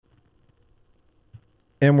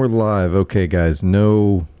And we're live. Okay, guys,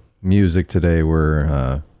 no music today.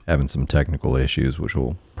 We're having some technical issues, which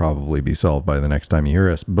will probably be solved by the next time you hear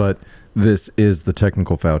us. But this is the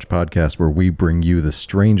Technical Foutch Podcast, where we bring you the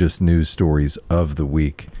strangest news stories of the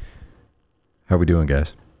week. How we doing,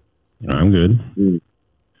 guys? I'm good. Been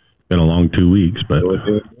a long 2 weeks, but...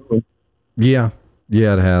 Yeah,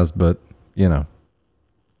 it has, but, you know.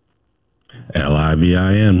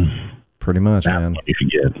 Livin. Pretty much, That's man. what you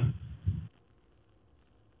should get.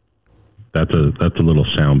 That's a little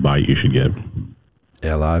sound bite you should get.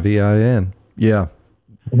 Livin. Yeah.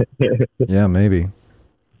 Yeah, maybe.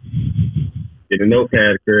 Get a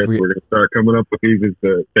notepad, Chris. We're going to start coming up with these as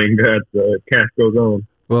the thing that the cast goes on.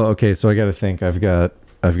 Well, okay, so I got to think. I've got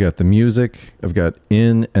the music. I've got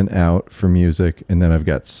in and out for music, and then I've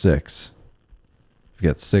got six. I've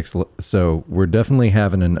got six. So we're definitely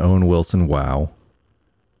having an Owen Wilson wow.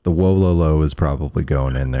 The Wololo is probably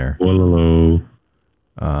going in there. Wololo.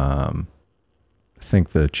 I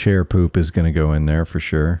think the chair poop is going to go in there for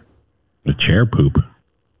sure. The chair poop.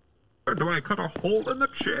 Do I cut a hole in the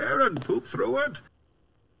chair and poop through it?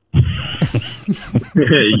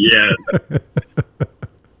 Yeah.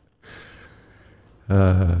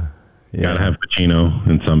 Yeah. Gotta have Pacino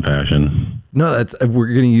in some fashion. No, we're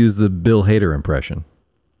going to use the Bill Hader impression.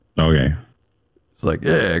 Okay. It's like,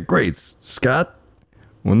 yeah, great, Scott.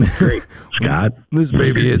 Great, Scott. This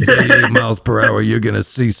baby hits 88 miles per hour, you're going to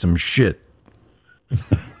see some shit.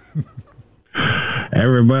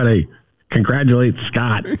 Everybody, congratulate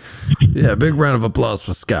Scott. Yeah, big round of applause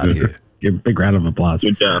for Scott here. Give a big round of applause.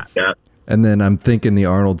 Good job, Scott. And then I'm thinking the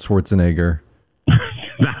Arnold Schwarzenegger.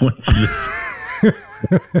 That one's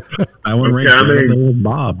I went right with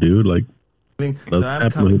Bob, dude. Like, so I'm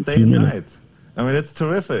coming day and night. I mean, it's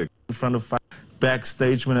terrific. In front of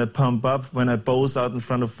backstage, when I pump up, when I pose out in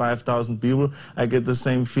front of 5,000 people, I get the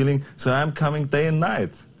same feeling. So I'm coming day and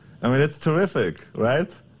night. I mean, it's terrific, right?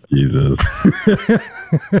 Jesus.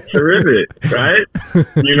 Terrific, right?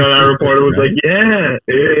 You know, that reporter was like, yeah,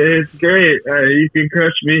 it's great. You can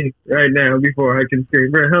crush me right now before I can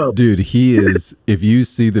scream for help. Dude, he is, if you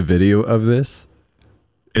see the video of this.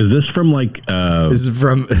 Is this from like... This is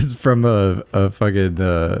from a fucking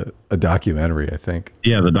a documentary, I think.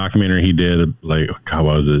 Yeah, the documentary he did, like, how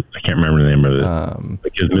was it? I can't remember the name of it.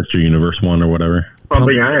 Like his Mr. Universe one or whatever.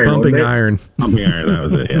 Pumping Iron. Pumping Iron. Pumping Iron, that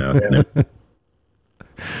was it,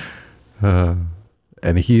 yeah.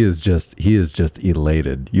 And he is just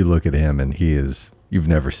elated. You look at him and you've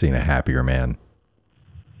never seen a happier man.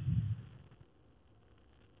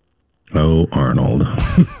 Oh, Arnold.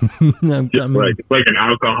 Just like an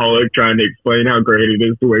alcoholic trying to explain how great it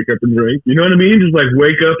is to wake up and drink. You know what I mean? Just like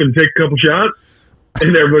wake up and take a couple shots.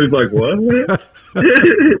 And everybody's like, what?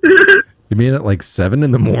 You mean at like 7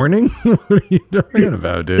 a.m? What are you talking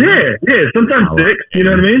about, dude? Yeah. Sometimes 6. You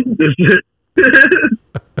know what I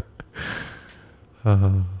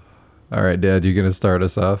mean? All right, Dad, you gonna start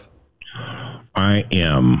us off? I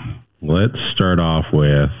am. Let's start off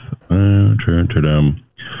with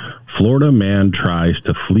Florida man tries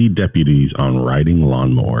to flee deputies on riding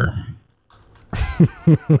lawnmower.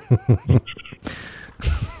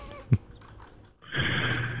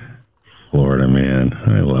 Florida man,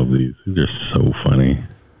 I love these. These are so funny.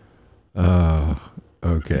 Oh,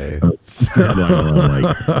 okay.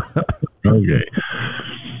 Okay.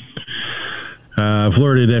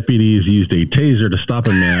 Florida deputies used a taser to stop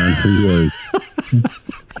a man who was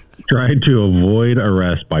tried to avoid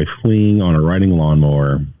arrest by fleeing on a riding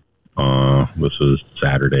lawnmower. This was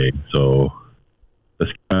Saturday, so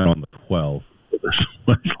this got on the 12th. This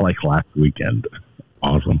was like last weekend.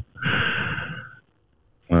 Awesome.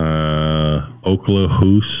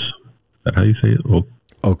 Okaloosa. Is that how you say it?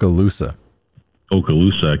 Okaloosa.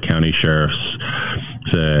 Okaloosa County Sheriff's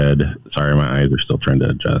said, sorry, my eyes are still trying to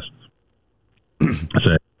adjust.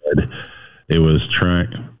 Said it was trying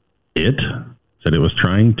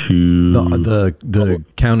to the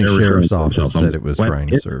county sheriff's office said it was trying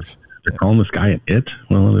to serve. They're calling this guy an it?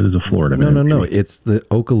 Well, it is a Florida man. No. It's the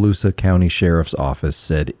Okaloosa County Sheriff's Office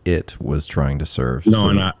said it was trying to serve. No,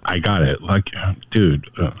 and I got it. Like, dude,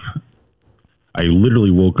 I literally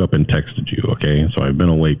woke up and texted you, okay? So I've been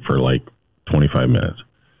awake for like 25 minutes.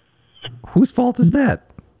 Whose fault is that?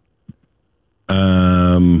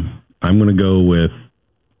 I'm going to go with,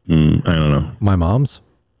 I don't know. My mom's?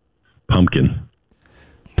 Pumpkin.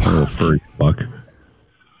 Little furry fuck.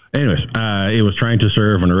 Anyways, it was trying to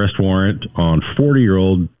serve an arrest warrant on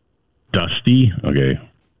 40-year-old Dusty. Okay,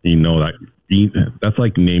 you know that. That's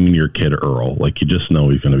like naming your kid Earl. Like, you just know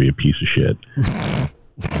he's going to be a piece of shit.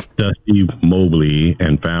 Dusty Mobley,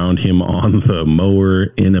 and found him on the mower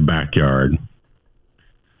in a backyard.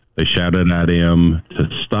 They shouted at him to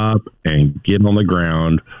stop and get on the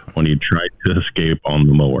ground when he tried to escape on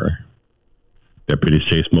the mower. Deputies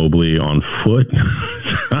chased Mobley on foot.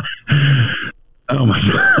 Oh my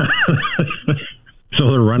God.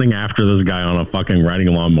 So they're running after this guy on a fucking riding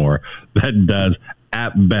lawnmower that does,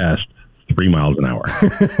 at best, 3 miles an hour.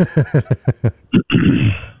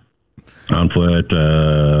 On foot,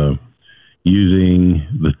 using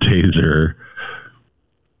the taser.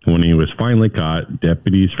 When he was finally caught,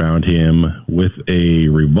 deputies found him with a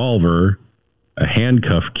revolver, a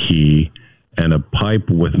handcuff key, and a pipe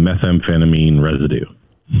with methamphetamine residue.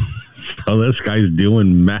 So this guy's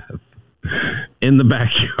doing meth in the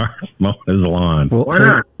backyard mowing his lawn. Well, why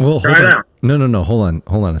not? Well, try it out. No. Hold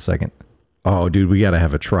on a second. Oh, dude, we got to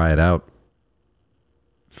have a try it out.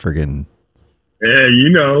 Friggin'. Yeah, you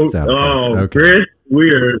know. Oh, okay. Chris, we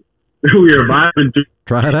are vibing.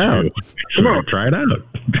 Try it out. Come on, try it out.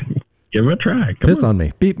 Give it a try. Piss on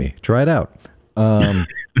me. Beat me. Try it out. No.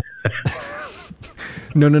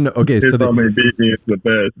 Okay, Piss so on me, beat me is the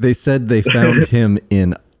best. They said they found him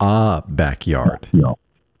in a backyard. No.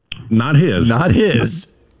 Not his.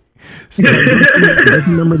 So,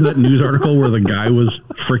 remember that news article where the guy was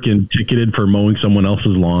freaking ticketed for mowing someone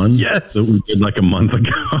else's lawn? Yes. That we did like a month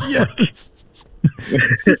ago. Yes.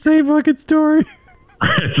 It's the same fucking story.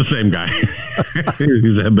 It's the same guy.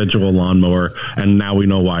 He's a habitual lawnmower, and now we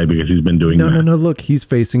know why, because he's been doing that. No. Look, he's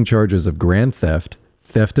facing charges of grand theft,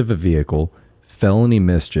 theft of a vehicle, felony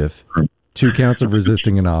mischief, 2 counts of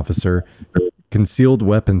resisting an officer, concealed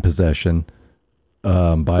weapon possession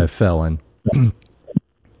by a felon,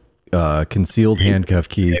 concealed handcuff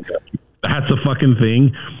key. That's the fucking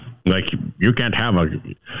thing. Like, you can't have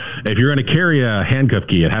if you're going to carry a handcuff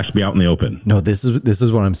key, it has to be out in the open. No, this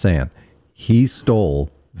is what I'm saying. He stole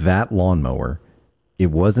that lawnmower. It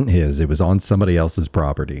wasn't his. It was on somebody else's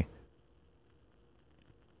property.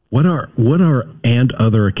 What are and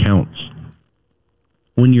other accounts?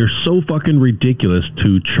 When you're so fucking ridiculous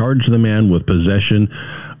to charge the man with possession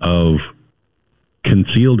of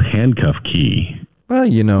concealed handcuff key. Well,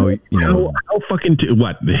 you know. How fucking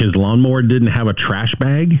what? His lawnmower didn't have a trash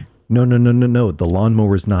bag? No. The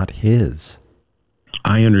lawnmower's not his.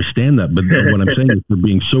 I understand that, but what I'm saying is they're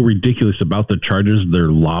being so ridiculous about the charges they're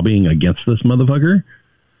lobbying against this motherfucker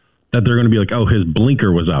that they're going to be like, oh, his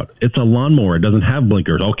blinker was out. It's a lawnmower. It doesn't have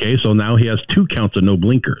blinkers. Okay, so now he has 2 counts of no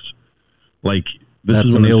blinkers. Like,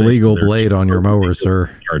 that's an illegal blade on your mower, sir.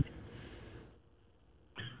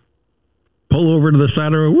 Pull over to the side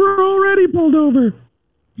of the road. We're already pulled over.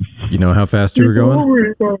 You know how fast you were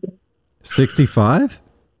going? 65?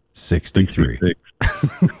 63.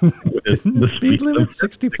 Isn't the speed limit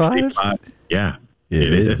 65? Yeah,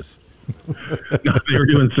 it is. No, they were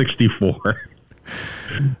doing 64.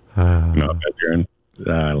 No,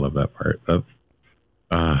 I love that part. I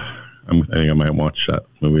think I might watch that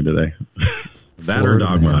movie today. That Florida, or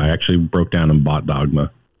Dogma. Man. I actually broke down and bought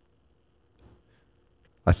Dogma.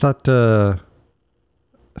 I thought Dogma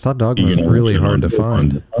was really hard to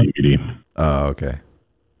find. DVD. Oh, okay.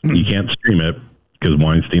 You can't stream it because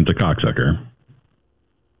Weinstein's a cocksucker.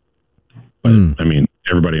 But, I mean,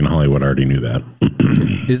 everybody in Hollywood already knew that.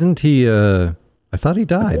 Isn't he, I thought he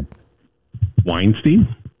died.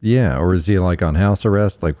 Weinstein? Yeah, or is he like on house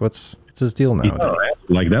arrest? Like, what's his deal now?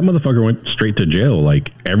 Like, that motherfucker went straight to jail.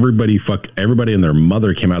 Like, everybody and their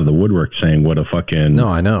mother came out of the woodwork saying what a fucking... No,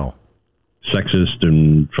 I know. Sexist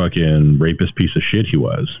and fucking rapist piece of shit he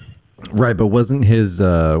was. Right, but wasn't his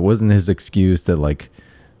excuse that, like,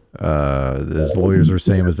 his lawyers were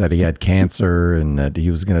saying was that he had cancer and that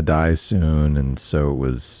he was going to die soon, and so it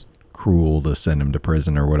was cruel to send him to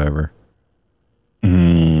prison or whatever?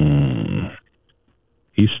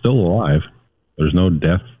 He's still alive. There's no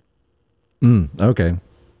death. Okay.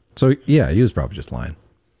 So, yeah, he was probably just lying.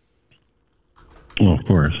 Well, of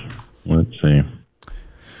course. Let's see.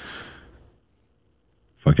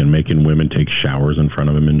 Fucking making women take showers in front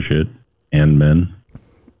of him and shit. And men.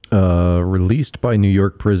 Released by New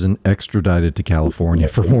York prison, extradited to California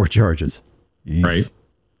for more charges. Yeesh. Right.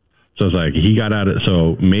 So it's like he got out of...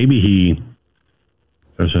 So maybe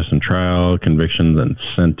there's just some trial, convictions, and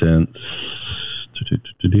sentence.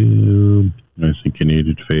 I think he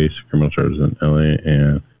needed to face criminal charges in LA,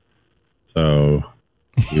 and so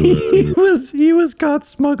he was caught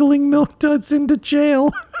smuggling milk duds into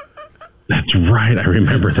jail. That's right. I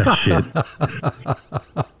remember that shit.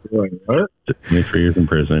 What? 23 years in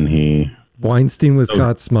prison. Weinstein was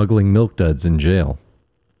caught smuggling milk duds in jail.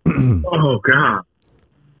 Oh God.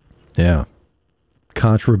 Yeah.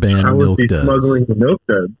 Contraband milk duds. Smuggling the milk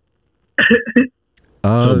duds.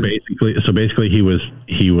 So basically, he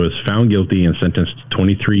was found guilty and sentenced to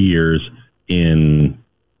 23 years in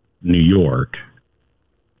New York,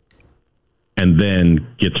 and then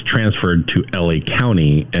gets transferred to LA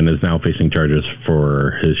County and is now facing charges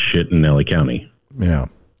for his shit in LA County. Yeah.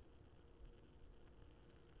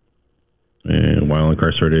 And while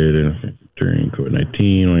incarcerated during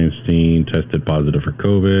COVID-19, Weinstein tested positive for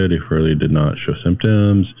COVID. He really did not show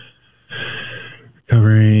symptoms.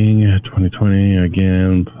 Recovering 2020,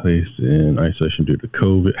 again, placed in isolation due to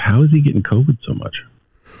COVID. How is he getting COVID so much?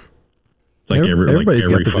 Like everybody's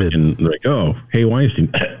got the fucking, like, oh, hey,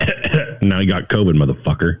 Weinstein. Now he got COVID,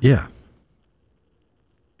 motherfucker. Yeah.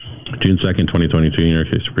 June 2nd, 2022, New York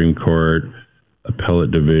State Supreme Court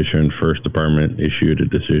Appellate Division, First Department issued a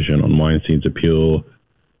decision on Weinstein's appeal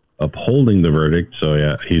upholding the verdict. So,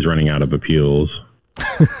 yeah, he's running out of appeals.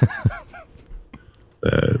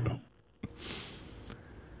 That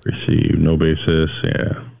received no basis.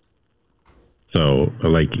 Yeah. So,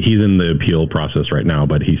 like, he's in the appeal process right now,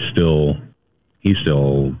 but he's still,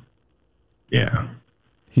 yeah.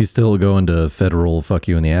 He's still going to federal fuck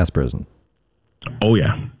you in the ass prison. Oh,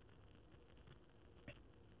 yeah.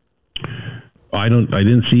 I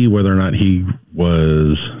didn't see whether or not he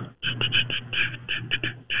was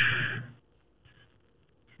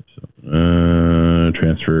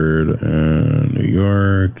transferred New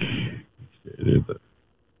York.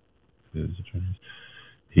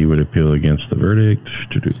 He would appeal against the verdict.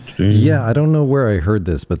 Yeah, I don't know where I heard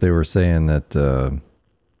this, but they were saying that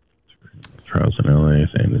trials in LA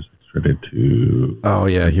saying this extradited to. Oh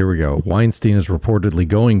yeah, here we go. Weinstein is reportedly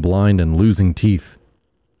going blind and losing teeth.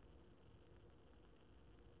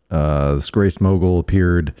 Disgraced mogul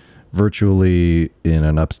appeared virtually in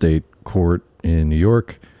an upstate court in New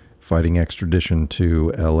York, fighting extradition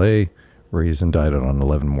to LA, where he's indicted on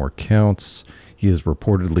 11 more counts. He is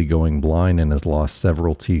reportedly going blind and has lost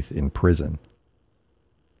several teeth in prison.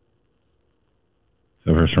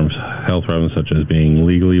 Suffers from health problems such as being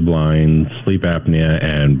legally blind, sleep apnea,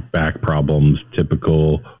 and back problems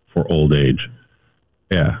typical for old age.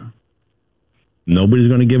 Yeah. Nobody's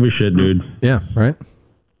going to give a shit, dude. Yeah, right?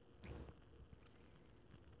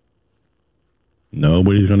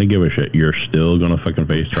 Nobody's going to give a shit. You're still going to fucking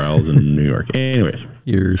face trials in New York. Anyways.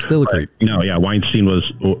 You're still a creep. No, yeah. Weinstein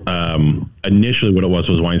was, initially what it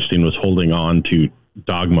was Weinstein was holding on to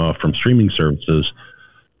Dogma from streaming services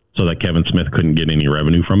so that Kevin Smith couldn't get any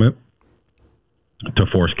revenue from it, to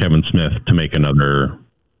force Kevin Smith to make another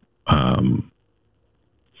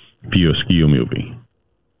View Askew movie.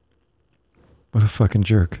 What a fucking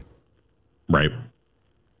jerk. Right.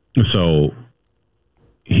 So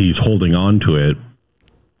he's holding on to it.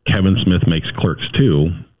 Kevin Smith makes Clerks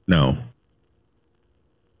 2. No.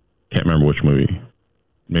 Can't remember which movie.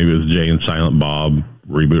 Maybe it was Jay and Silent Bob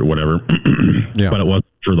reboot or whatever. Yeah. But it wasn't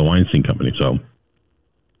for the Weinstein Company. So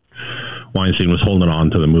Weinstein was holding on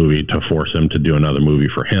to the movie to force him to do another movie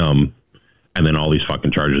for him. And then all these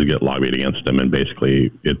fucking charges get lobbied against him. And basically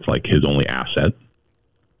it's like his only asset.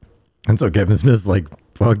 And so Kevin Smith's like,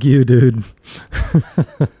 fuck you, dude.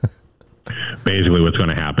 Basically what's going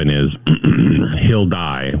to happen is he'll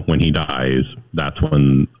die. When he dies, that's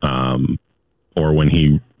when, or when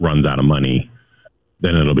he runs out of money,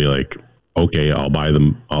 then it'll be like, okay, I'll buy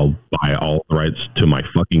all the rights to my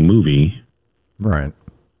fucking movie. Right.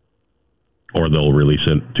 Or they'll release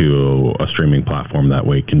it to a streaming platform that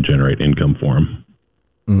way it can generate income for him.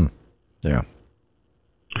 Yeah.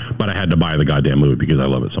 But I had to buy the goddamn movie because I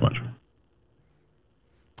love it so much.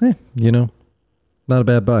 Hey, not a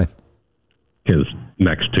bad buy. Because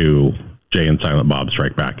next to Jay and Silent Bob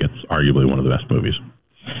Strike Back, it's arguably one of the best movies.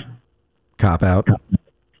 Cop Out.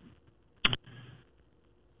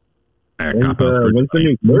 When's the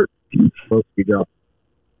new Clerk supposed to be dropped?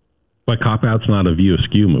 But Cop Out's not a View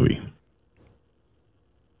Askew movie.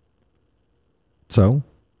 So?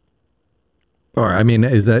 Or, I mean,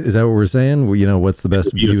 is that what we're saying? Well, what's the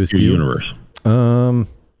best View Askew universe?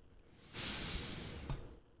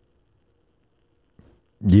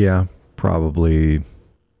 Yeah, probably.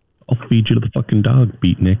 I'll feed you to the fucking dog,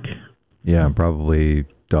 Beatnik. Yeah, probably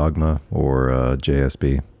Dogma or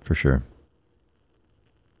JSB for sure.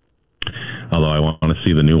 Although I want to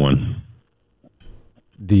see the new one.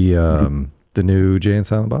 The new Jay and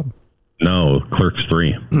Silent Bob? No, Clerks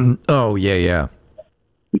 3. Oh, yeah.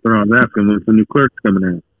 I was asking when's the new Clerks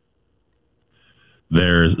coming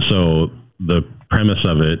out. So the premise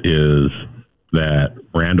of it is that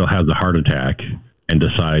Randall has a heart attack and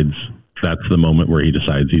decides that's the moment where he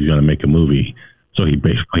decides he's going to make a movie. So he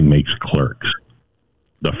basically makes Clerks,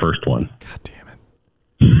 the first one. God damn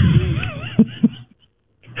it.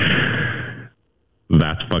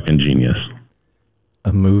 That's fucking genius.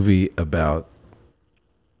 A movie about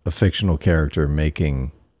a fictional character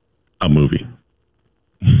making a movie.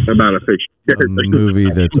 about a fiction A movie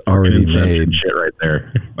that's already made. Shit right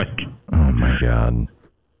there. Like, oh my god.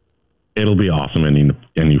 It'll be awesome, and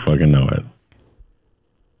you fucking know it.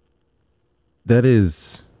 That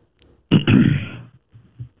is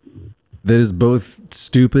both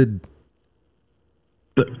stupid.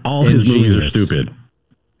 All his movies are stupid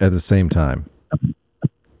at the same time.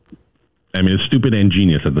 I mean, it's stupid and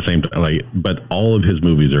genius at the same time. Like, but all of his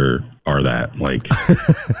movies are that. Like,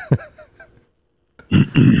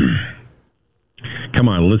 come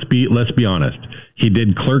on, let's be honest. He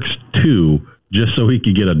did Clerks 2 just so he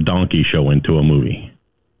could get a donkey show into a movie.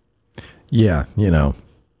 Yeah,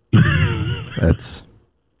 that's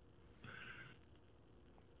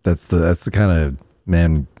the kind of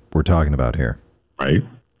man we're talking about here. Right?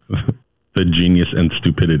 The genius and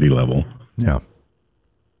stupidity level. Yeah.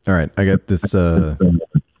 All right, I got this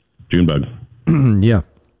Junebug. Yeah.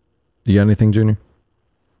 You got anything, Junior?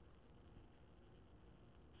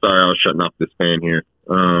 Sorry, I was shutting off this fan here.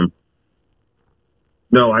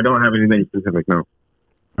 No, I don't have anything specific, no.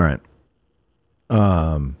 All right.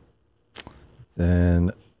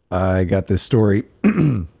 Then I got this story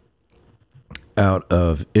out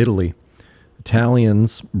of Italy.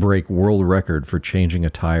 Italians break world record for changing a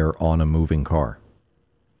tire on a moving car.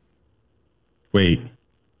 Wait,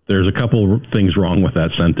 there's a couple things wrong with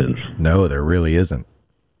that sentence. No, there really isn't.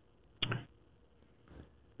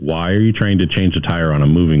 Why are you trying to change a tire on a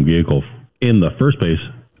moving vehicle in the first place?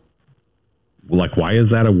 Like, why is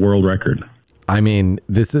that a world record? I mean,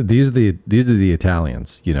 these are the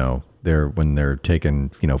Italians, when they're taking,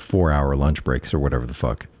 4-hour lunch breaks or whatever the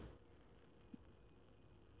fuck.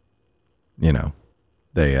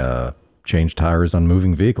 They change tires on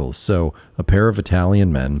moving vehicles. So a pair of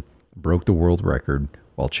Italian men broke the world record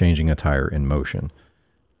while changing a tire in motion.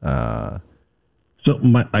 So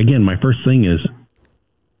my first thing is,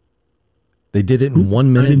 they did it in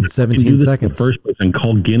 1 minute and 17 seconds. In the first place, and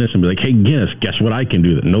call Guinness and be like, "Hey Guinness, guess what I can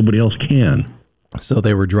do that nobody else can." So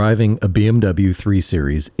they were driving a BMW 3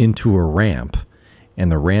 Series into a ramp,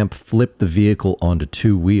 and the ramp flipped the vehicle onto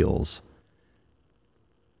 2 wheels.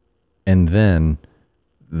 And then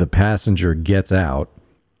the passenger gets out,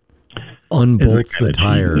 unbolts the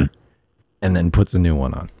tire, cheating? And then puts a new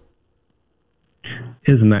one on.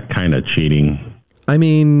 Isn't that kind of cheating? I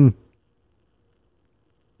mean,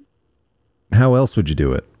 how else would you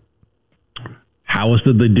do it? How else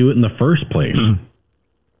did they do it in the first place?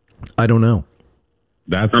 I don't know.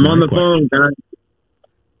 I'm on the phone, guys.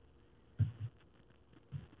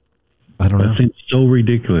 I don't know. That seems so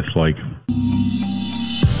ridiculous. Like,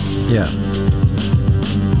 yeah.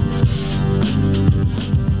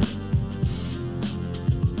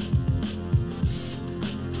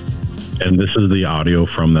 And this is the audio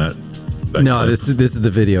from that no, this is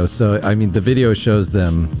the video. So I mean, the video shows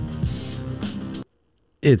them.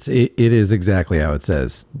 It is exactly how it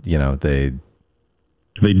says. They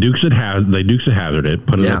Dukes of Hazzard it,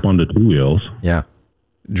 put it up onto 2 wheels. Yeah.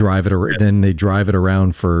 Drive it. Then they drive it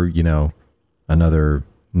around for, another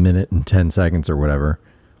minute and 10 seconds or whatever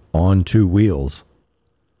on 2 wheels.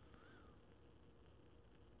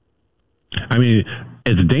 I mean,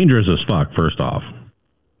 it's dangerous as fuck, first off.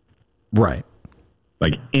 Right.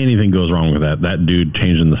 Like, anything goes wrong with that. That dude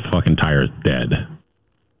changing the fucking tire is dead.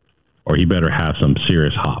 Or he better have some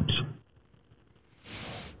serious hops.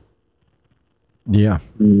 Yeah.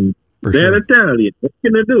 They're sure. Italian. What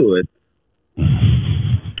can I do it?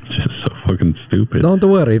 It's just so fucking stupid. Don't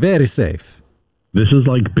worry. Very safe. This is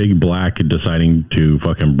like Big Black deciding to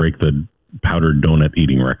fucking break the powdered donut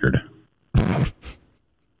eating record. My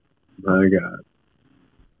God.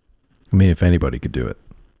 I mean, if anybody could do it.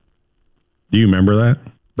 Do you remember that?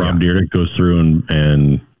 Rob Dyrdek goes through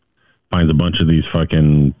and finds a bunch of these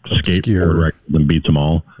fucking skateboard records and beats them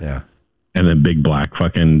all. Yeah. And then Big Black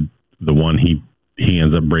fucking, the one he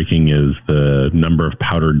ends up breaking is the number of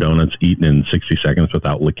powdered donuts eaten in 60 seconds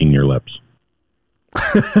without licking your lips.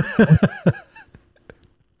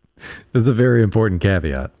 That's a very important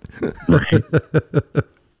caveat. Right.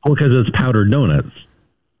 Well, because it's powdered donuts.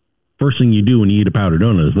 First thing you do when you eat a powdered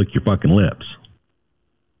donut is lick your fucking lips.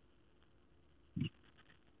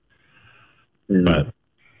 But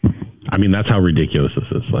I mean, that's how ridiculous this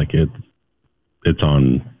is. Like, it's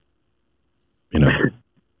on,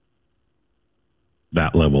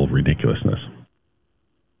 that level of ridiculousness.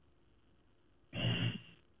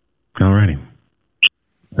 Alrighty.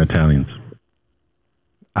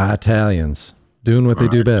 Italians doing what they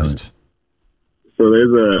do best. So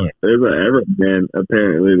there's a Everman,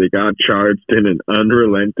 apparently, that got charged in an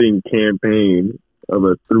unrelenting campaign of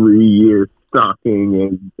a 3-year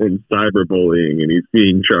stalking and cyberbullying, and he's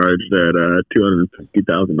being charged at a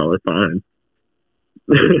 $250,000 fine.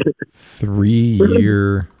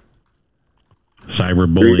 3-year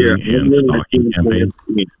cyberbullying and stalking campaign.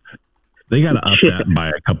 They got to up that by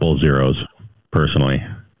a couple of zeros, personally.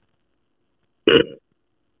 Do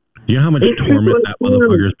you know how much torment that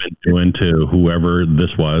motherfucker's been doing to whoever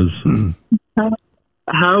this was?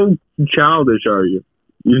 How childish are you?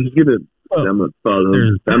 You're just gonna. I'm gonna follow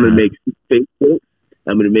him. I'm gonna make Facebook.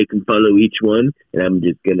 I'm gonna make him follow each one, and I'm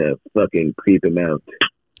just gonna fucking creep him out.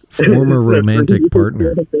 Former romantic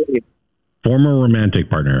partner. Former romantic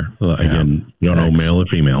partner. Again, you don't know male or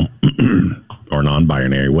female, or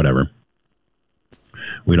non-binary, whatever.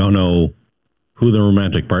 We don't know who the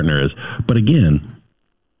romantic partner is, but again,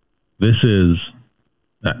 this is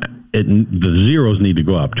the zeros need to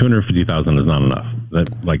go up. 250,000 is not enough.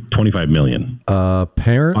 That's like 25 million.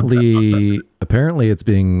 Apparently, it's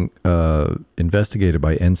being investigated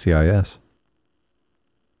by NCIS.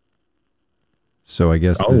 So I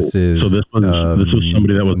guess this is. So this was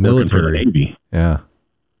somebody that was military working for the Navy. Yeah.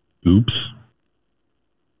 Oops.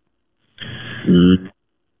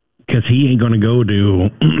 Because he ain't going to go to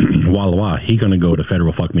Walla Walla. He's going to go to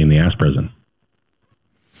federal fuck me in the ass prison.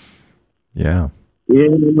 Yeah. Yeah, I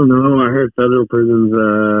don't know. I heard federal prison's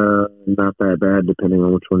not that bad, depending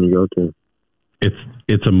on which one you go to.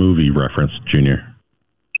 It's a movie reference, Junior.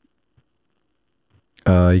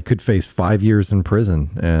 You could face 5 years in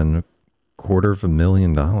prison and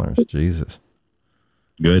 $250,000. Jesus.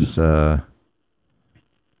 Good. This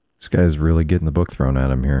guy's really getting the book thrown at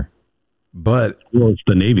him here. But it's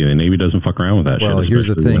the Navy. The Navy doesn't fuck around with that shit. Well, here's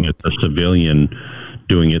the thing: it's a civilian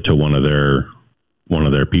doing it to one of their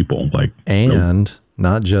people,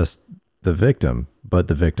 not just the victim, but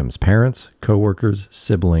the victim's parents, coworkers,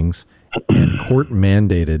 siblings, and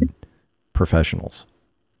court-mandated professionals.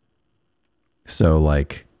 So,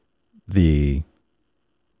 like the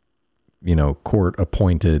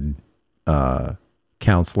court-appointed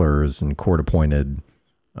counselors and court-appointed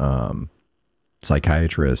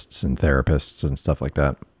psychiatrists and therapists and stuff like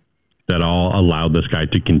that. That all allowed this guy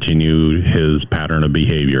to continue his pattern of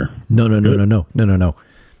behavior. No.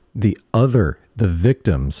 The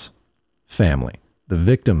victim's family, the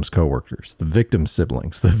victim's coworkers, the victim's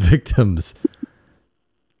siblings, the victim's.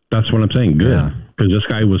 That's what I'm saying. Good. Because this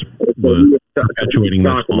guy was perpetuating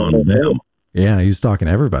this on them. Yeah, he's stalking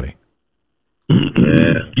everybody.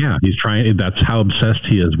 Yeah, he's trying. That's how obsessed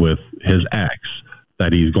he is with his ex,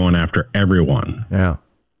 that he's going after everyone. Yeah.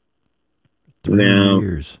 3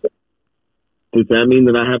 years. Does that mean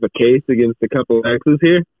that I have a case against a couple of exes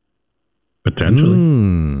here?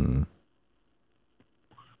 Potentially.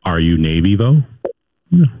 Are you Navy though?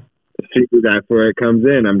 See, that's where it comes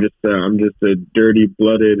in. I'm just a dirty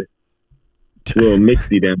blooded little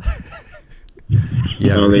mixy then.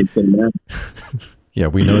 Yeah. Yeah,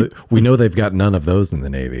 we know they've got none of those in the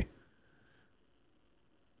Navy.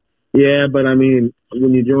 Yeah, but I mean,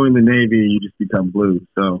 when you join the Navy, you just become blue.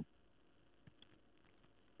 So,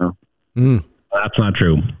 that's not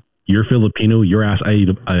true. You're Filipino. Your ass,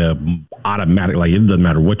 automatic. Like, it doesn't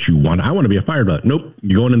matter what you want. I want to be a fire butt. Nope,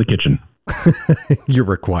 you're going in the kitchen. You're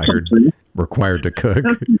required to cook.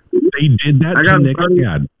 They did that to Nick's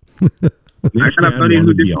dad. Nick's dad wanted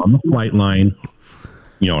to be on the flight line.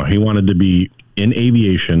 He wanted to be in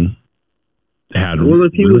aviation.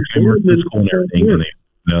 If he was school and everything, and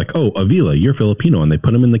they're like, "Oh, Avila, you're Filipino," and they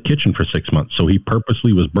put him in the kitchen for 6 months. So he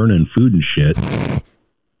purposely was burning food and shit,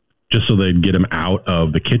 just so they'd get him out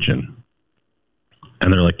of the kitchen.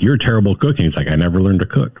 And they're like, "You're a terrible cook." And he's like, "I never learned to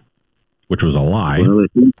cook," which was a lie.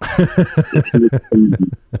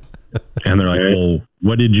 And they're like, "Well,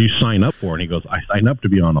 what did you sign up for?" And he goes, "I signed up to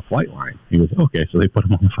be on a flight line." He goes, "Okay." So they put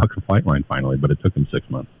him on the fucking flight line finally, but it took him 6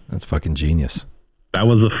 months. That's fucking genius. That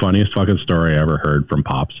was the funniest fucking story I ever heard from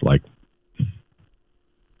Pops. Like,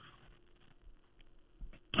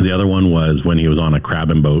 the other one was when he was on a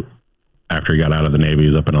crabbing boat after he got out of the Navy. He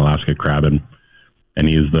was up in Alaska crabbing, and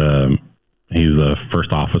he's the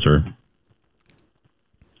first officer.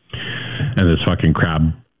 And this fucking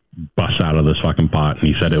crab busts out of this fucking pot, and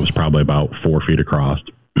he said it was probably about 4 feet across.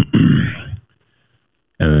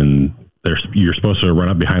 And you're supposed to run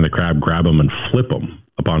up behind the crab, grab them, and flip them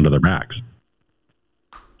up onto their backs.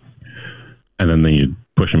 And then you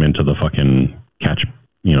push them into the fucking catch,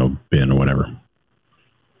 bin or whatever.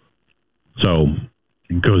 So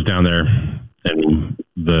it goes down there, and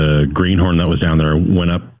the greenhorn that was down there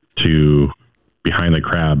went up to behind the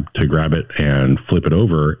crab to grab it and flip it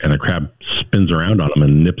over, and the crab spins around on him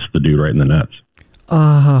and nips the dude right in the nuts.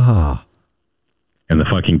 Ah. And the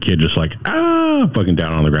fucking kid just like, fucking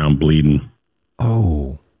down on the ground bleeding.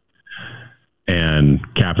 Oh.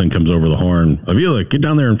 And Captain comes over the horn. Avila, get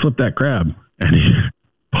down there and flip that crab. And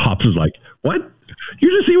Pops is like, what? You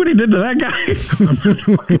just see what he did to that guy?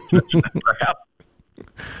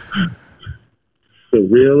 The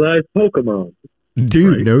real life Pokemon.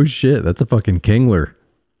 Dude, Right. no shit. That's a fucking Kingler.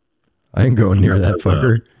 I ain't going near that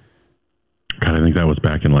fucker. God, I think that was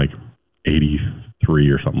back in like 83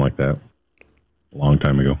 or something like that. A long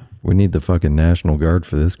time ago. We need the fucking National Guard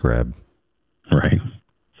for this crab. Right.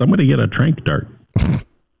 Somebody get a trank dart.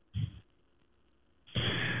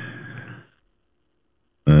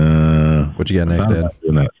 What you got next, I'm Ed? not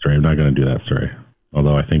doing that story. I'm not going to do that story.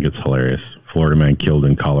 Although I think it's hilarious. Florida man killed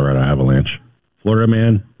in Colorado avalanche. Florida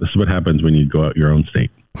man, this is what happens when you go out your own state.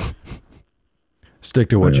 Stick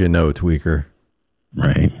to what you know, tweaker.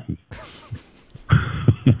 Right.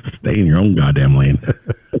 Stay in your own goddamn lane.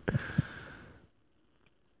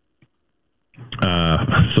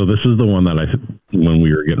 So this is the one that when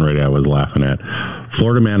we were getting ready, I was laughing at.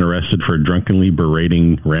 Florida man arrested for drunkenly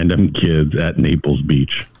berating random kids at Naples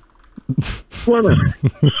Beach. What a...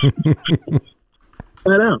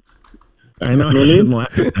 Flat out. I know I shouldn't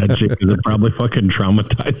laugh at that shit because it probably fucking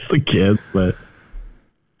traumatized the kids, but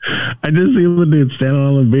I just see the dude standing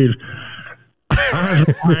on the beach. I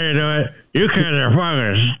was trying to do it. You kids are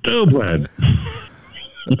fucking stupid.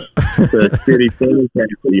 The city police,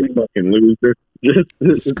 you fucking loser.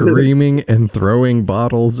 Just Screaming and throwing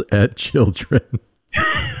bottles at children.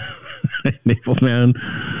 Naples man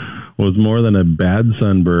was more than a bad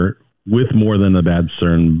sunburn, with more than a bad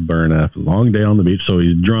sunburn after a long day on the beach. So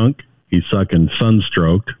he's drunk. He's sucking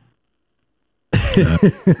sunstroked.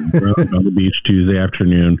 Drunk on the beach Tuesday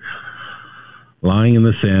afternoon, lying in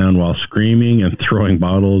the sand while screaming and throwing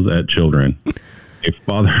bottles at children. A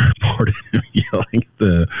father reported him yelling at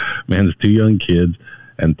the man's two young kids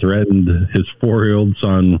and threatened his 4-year-old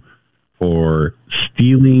son for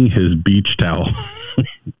stealing his beach towel.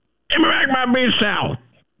 Give me back my beach towel.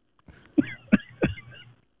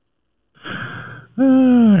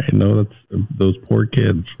 I know that's those poor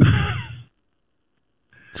kids.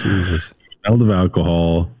 Jesus. Smelled of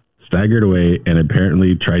alcohol, staggered away, and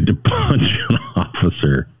apparently tried to punch an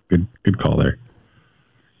officer. Good call there.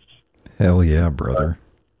 Hell yeah, brother.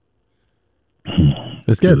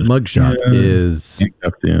 This guy's mugshot is...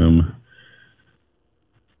 Handcuffed him.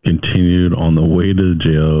 Continued on the way to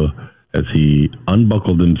jail as he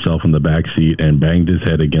unbuckled himself in the back seat and banged his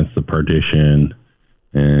head against the partition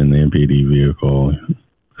and the MPD vehicle.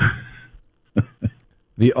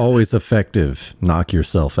 the always effective knock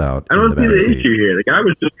yourself out. I don't see the backseat. issue here. The guy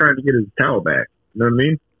was just trying to get his towel back. You know what I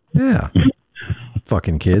mean? Yeah.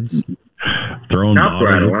 Fucking kids. Throwing Cops were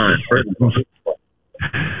out of bottles. line. First of all,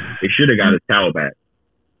 he should have got his towel back.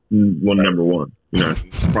 Number one. You know,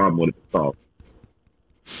 the problem would have been solved.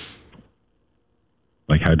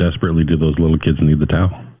 Like, how desperately do those little kids need the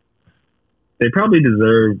towel? They probably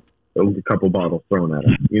deserve a couple bottles thrown at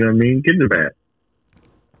them. You know what I mean? Kids are bad.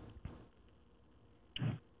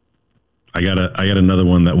 I got another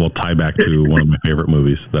one that will tie back to one of my favorite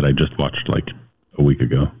movies that I just watched like a week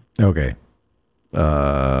ago. Okay.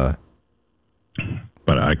 But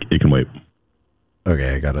it can wait.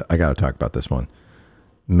 Okay, I gotta talk about this one.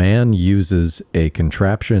 Man uses a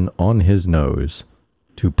contraption on his nose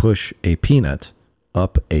to push a peanut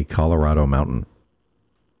up a Colorado mountain.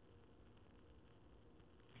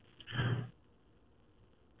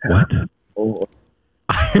 What? Oh,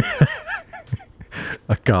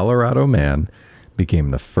 A Colorado man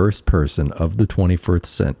became the first person of the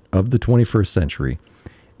 21st century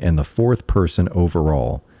and the fourth person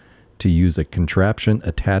overall to use a contraption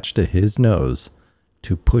attached to his nose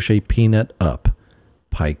to push a peanut up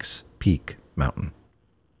Pikes Peak Mountain.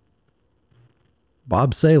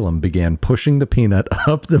 Bob Salem began pushing the peanut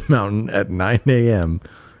up the mountain at 9 a.m.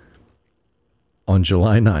 on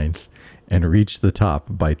July 9th and reached the top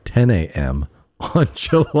by 10 a.m. on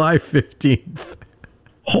July 15th.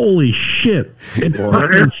 Holy shit. It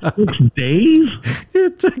took him 6 days?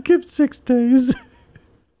 It took him 6 days.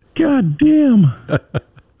 God damn.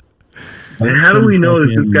 and how do we know that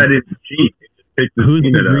this guy didn't cheat? Who's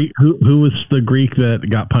the Greek, who was the Greek that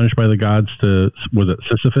got punished by the gods was it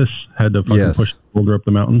Sisyphus? Had to fucking push the boulder up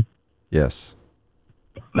the mountain? Yes.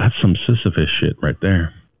 That's some Sisyphus shit right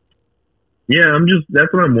there. Yeah,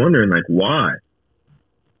 that's what I'm wondering. Like, why?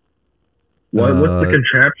 What's the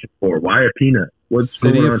contraption for? Why a peanut? What's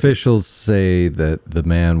City going on? officials say that the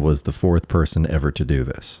man was the fourth person ever to do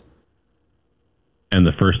this. And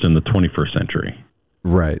the first in the 21st century.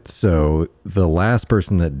 Right. So the last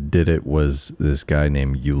person that did it was this guy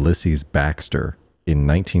named Ulysses Baxter in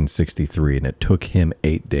 1963, and it took him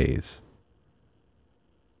 8 days.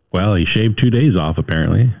 Well, he shaved 2 days off,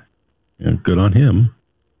 apparently. Yeah, good on him.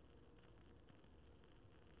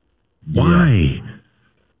 Why?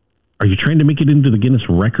 Are you trying to make it into the Guinness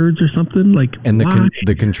records or something? Like, and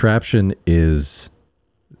the contraption is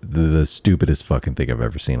the stupidest fucking thing I've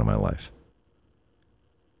ever seen in my life.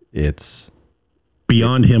 It's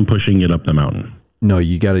beyond him pushing it up the mountain. No,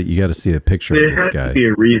 you gotta see a picture of this guy. There has to be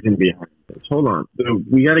a reason behind this. Hold on. So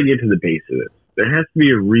we got to get to the base of this. There has to be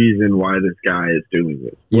a reason why this guy is doing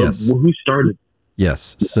this. Yes. Well, who started?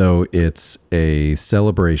 Yes. So it's a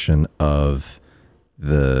celebration of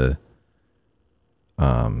the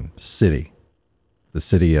city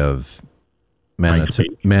of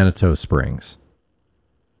Manitou Springs.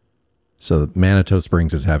 So Manitou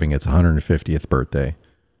Springs is having its 150th birthday,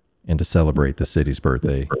 and to celebrate the city's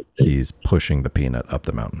birthday, he's pushing the peanut up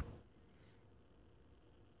the mountain.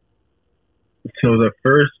 So the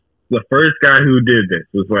first guy who did this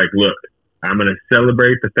was like, look, I'm going to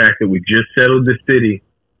celebrate the fact that we just settled the city,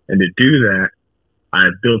 and to do that, I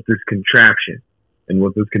built this contraption. And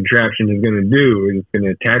what this contraption is going to do is it's going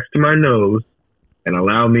to attach to my nose and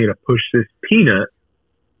allow me to push this peanut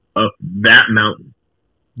up that mountain.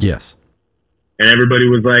 Yes. And everybody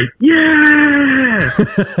was like, yeah!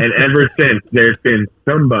 And ever since, there's been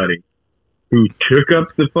somebody who took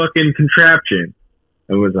up the fucking contraption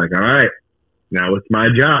and was like, all right, now it's my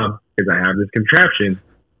job because I have this contraption.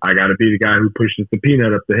 I got to be the guy who pushes the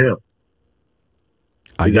peanut up the hill.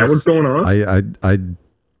 Is that what's going on?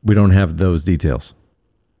 We don't have those details.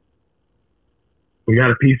 We got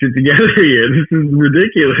to piece it together here. This is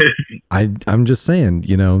ridiculous. I'm just saying,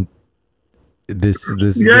 you know, this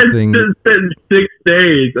is guy the thing. Just spent 6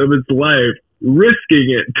 days of his life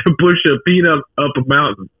risking it to push a peanut up a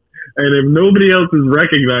mountain. And if nobody else is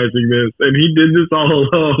recognizing this, and he did this all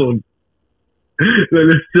alone, then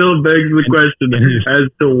it still begs the question as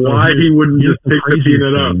to why he wouldn't just pick the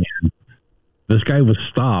peanut up. This guy was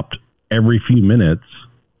stopped every few minutes,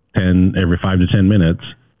 every 5 to 10 minutes,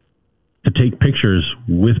 to take pictures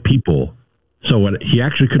with people. So what he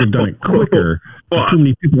actually could have done it quicker. But too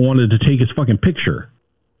many people wanted to take his fucking picture.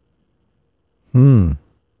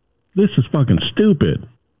 This is fucking stupid.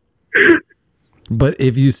 But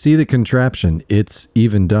if you see the contraption, it's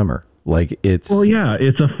even dumber. Like it's. Well, yeah,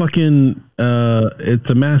 it's a fucking. It's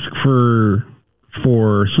a mask for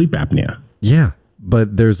sleep apnea. Yeah,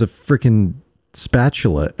 but there's a freaking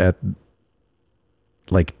spatula at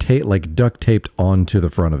like duct taped onto the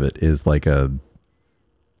front of it is like a.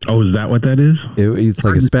 Oh, is that what that is? It's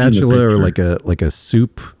like a spatula or like a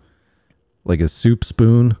soup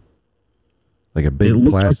spoon, like a big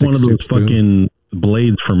plastic. Like one of those fucking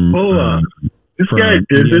blades from. This guy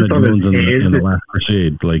did this on his hands in the Last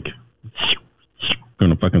Crusade, like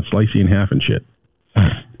gonna fucking slice you in half and shit.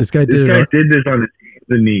 This guy did this on his hands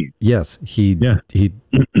and knees. Yes, he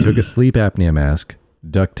took a sleep apnea mask,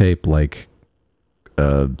 duct tape like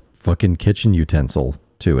a fucking kitchen utensil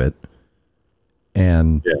to it,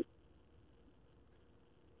 and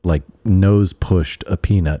like nose pushed a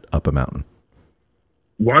peanut up a mountain.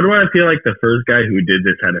 Why do I feel like the first guy who did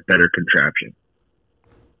this had a better contraption?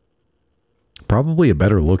 Probably a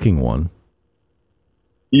better looking one.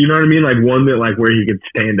 You know what I mean? Like one that like where he could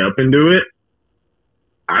stand up and do it.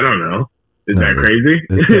 I don't know. Is that crazy?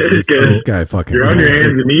 This guy fucking. You're on your hands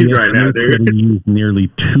and knees right now, dude. He used nearly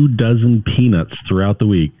 24 peanuts throughout the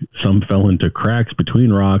week. Some fell into cracks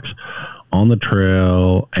between rocks on the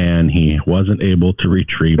trail, and he wasn't able to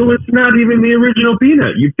retrieve them. So it's not even the original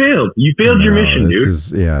peanut. You failed. You failed your mission, dude.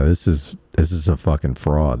 This is a fucking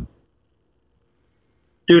fraud.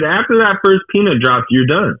 Dude, after that first peanut drops, you're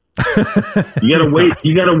done. You gotta wait.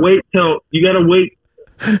 You gotta wait till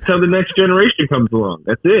the next generation comes along.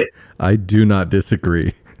 That's it. I do not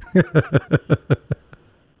disagree.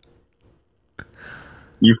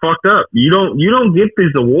 You fucked up. You don't get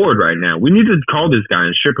this award right now. We need to call this guy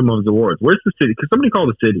and strip him of his awards. Where's the city? Because somebody call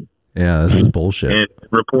the city. Yeah, this is bullshit. And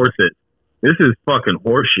reports it. This is fucking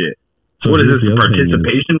horseshit. So what is this, a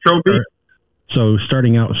participation trophy? So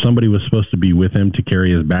starting out, somebody was supposed to be with him to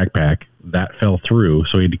carry his backpack. That fell through,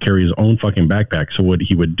 so he had to carry his own fucking backpack. So what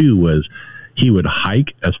he would do was he would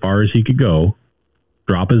hike as far as he could go,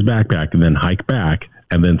 drop his backpack, and then hike back,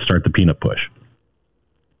 and then start the peanut push.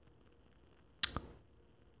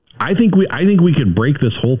 I think we could break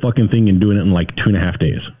this whole fucking thing and doing it in like 2.5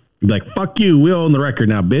 days. Like, fuck you, we own the record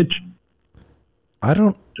now, bitch. I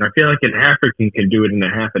feel like an African can do it in a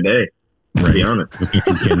half a day. To be honest.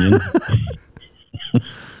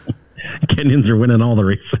 Kenyans are winning all the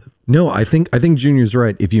races. No, I think Junior's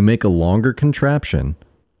right. If you make a longer contraption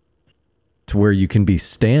to where you can be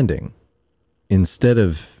standing instead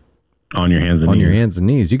of on your hands and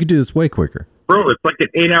knees, you could do this way quicker. Bro, it's like an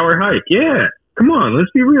 8-hour hike. Yeah. Come on, let's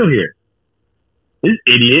be real here. This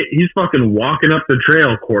idiot, he's fucking walking up the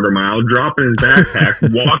trail 1/4 mile, dropping his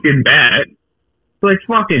backpack, walking back. Like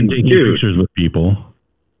fucking taking dude. pictures with people.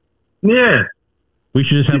 Yeah. We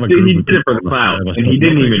should just have a He group. did it for the clout, and he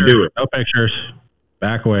didn't even do it. No pictures.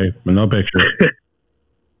 Back away. No pictures.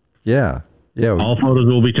 Yeah. Yeah. All photos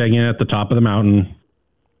will be taken at the top of the mountain.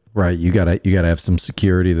 Right. You gotta have some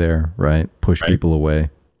security there, right? Push people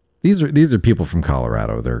away. These are people from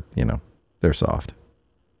Colorado. They're soft.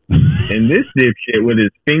 And this dipshit with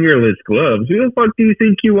his fingerless gloves, who the fuck do you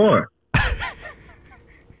think you are?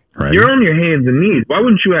 Right. You're on your hands and knees. Why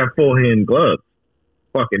wouldn't you have full hand gloves?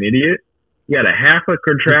 Fucking idiot. You got a half a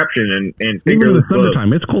contraption and fingerless gloves.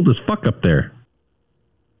 Summertime. It's cold as fuck up there.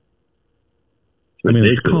 I mean,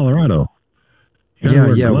 it's Colorado.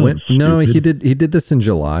 Yeah. He did this in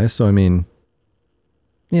July, so I mean,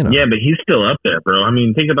 Yeah, but he's still up there, bro. I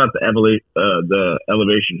mean, think about the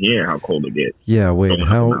elevation here, how cold it gets. Yeah, wait,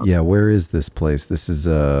 where is this place? This is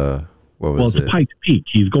it's Pikes Peak.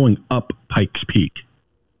 He's going up Pikes Peak.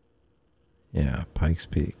 Yeah, Pikes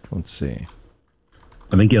Peak. Let's see.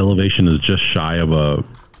 I think the elevation is just shy of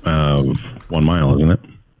 1 mile, isn't it?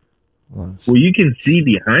 Well, you can see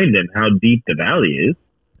behind him how deep the valley is.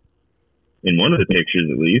 In one of the pictures,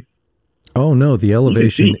 at least. Oh no, the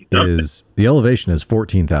elevation is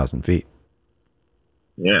 14,000 feet.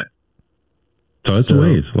 Yeah. So it's a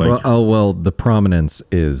ways. The prominence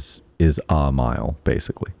is a mile,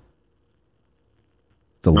 basically.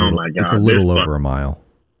 It's a little, oh my God, it's a little over a mile.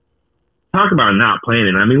 Talk about not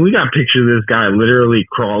planning. I mean, we got pictures of this guy literally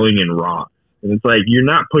crawling in rocks. And it's like, you're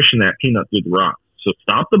not pushing that peanut through the rocks. So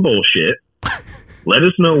stop the bullshit. Let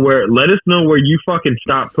us know where you fucking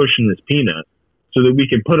stop pushing this peanut so that we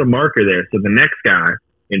can put a marker there so the next guy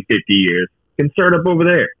in 50 years can start up over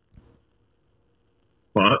there.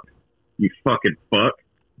 Fuck. You fucking fuck.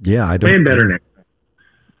 Yeah, I don't. Plan better next time.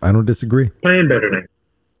 I don't disagree. Plan better next time.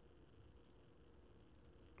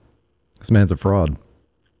 This man's a fraud.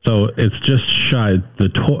 So it's just shy at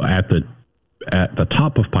the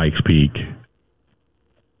top of Pikes Peak.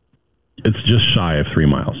 It's just shy of 3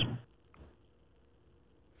 miles.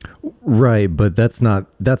 Right, but that's not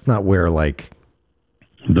where like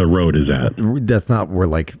the road is at. That's not where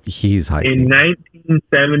like he's hiking. In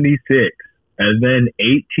 1976, a then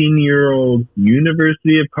 18-year-old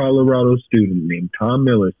University of Colorado student named Tom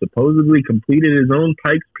Miller supposedly completed his own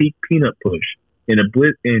Pikes Peak peanut push in a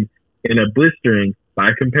blistering,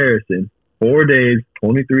 by comparison, 4 days,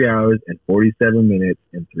 23 hours, and 47 minutes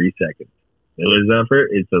and 3 seconds. Miller's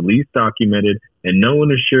effort is the least documented, and no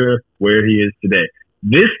one is sure where he is today.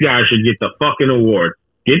 This guy should get the fucking award.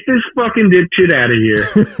 Get this fucking dipshit out of here.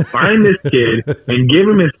 Find this kid and give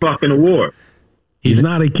him his fucking award. He's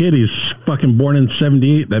not a kid. He's fucking born in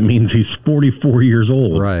 78. That means he's 44 years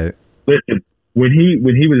old. Right. Listen, when he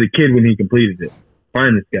was a kid when he completed it,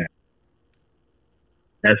 find this guy.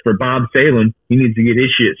 As for Bob Salem, he needs to get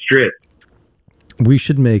his shit stripped. We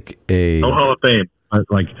should make a no Hall of Fame.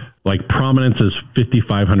 Like prominence is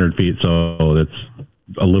 5,500 feet, so that's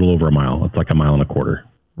a little over a mile. It's like 1.25 miles.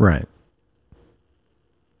 Right.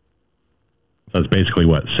 So it's basically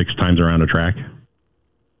what, 6 times around a track?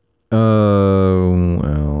 Well,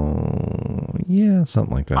 yeah,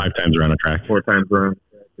 something like that. 5 times around a track. 4 times around.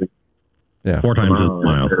 Yeah, 4 times is a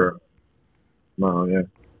mile. Mile, yeah.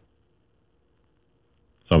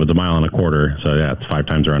 So if it's 1.25 miles, so yeah, it's 5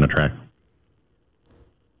 times around a track.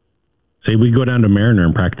 See, we go down to Mariner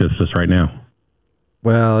and practice this right now.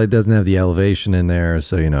 Well, it doesn't have the elevation in there,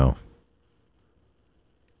 so you know.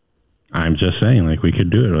 I'm just saying, like, we could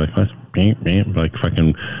do it. Like, let's like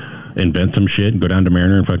fucking invent some shit and go down to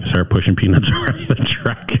Mariner and fucking start pushing peanuts around the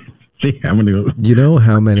track. See how many. You know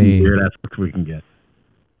how many weird aspects we can get.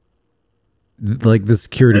 Like the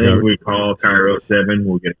security guard. We call Cairo 7.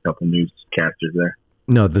 We'll get a couple newscasters there.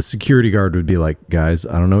 No, the security guard would be like, guys,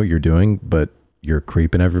 I don't know what you're doing, but you're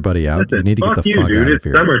creeping everybody out. Listen, you need to get the fuck fuck dude. out of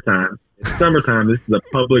here. It's summertime. It's summertime. This is a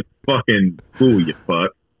public fucking pool, you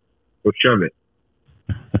fuck. Go shove it.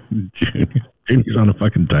 He's on a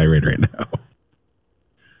fucking tirade right now.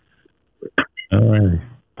 All right.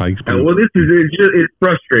 Pikes Peak. Well, it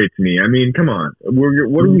frustrates me. I mean, come on.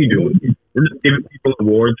 What are we doing? We're just giving people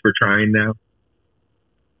awards for trying now.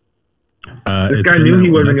 This guy knew he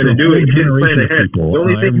wasn't going to do it. He didn't plan ahead. The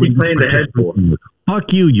only thing he planned ahead for.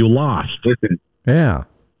 Fuck you. You lost. Listen. Yeah.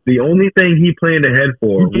 The only thing he planned ahead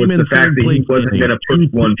for was the fact that he wasn't going to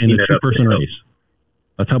put one peanut up the hill.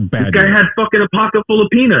 That's how bad. This guy had fucking a pocket full of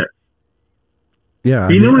peanuts. Yeah.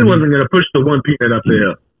 He knew he wasn't going to push the one peanut up the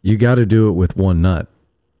hill. You got to do it with one nut.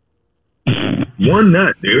 One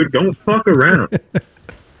nut, dude. Don't fuck around.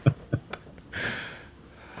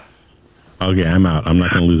 Okay, I'm out. I'm not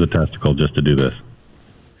going to lose a testicle just to do this.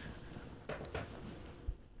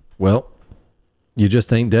 Well, you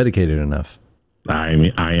just ain't dedicated enough. I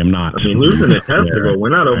mean, I am not. I mean, losing a testicle, we're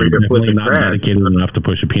not over here flipping not crap. dedicated enough to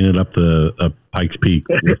push a peanut up the Pikes Peak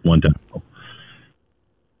with one testicle.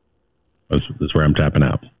 That's where I'm tapping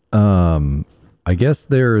out. I guess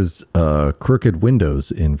there's crooked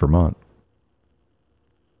windows in Vermont.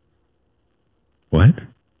 What?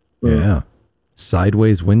 Yeah.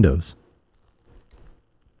 Sideways windows.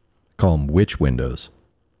 Call them witch windows.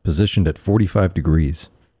 Positioned at 45 degrees.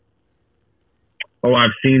 Oh,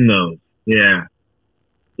 I've seen those. Yeah.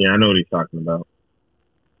 Yeah, I know what he's talking about.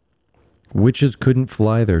 Witches couldn't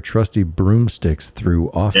fly their trusty broomsticks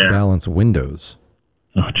through off-balance windows.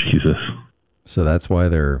 Oh, Jesus. So that's why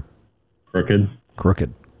they're crooked.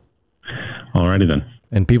 Alrighty then.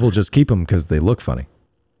 And people just keep them because they look funny.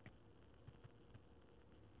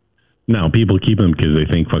 No, people keep them because they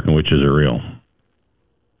think fucking witches are real.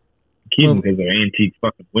 Keep them because they're antique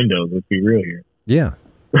fucking windows. Let's be real here. Yeah.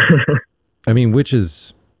 I mean,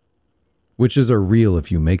 witches are real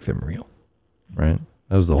if you make them real, right?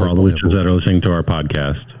 That was the whole For all the point. witches that are listening to our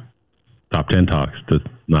podcast, Top 10 Talks does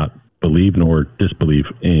not believe nor disbelieve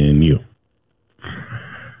in you.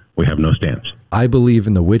 We have no stance. I believe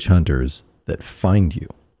in the witch hunters that find you.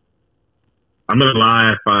 I'm gonna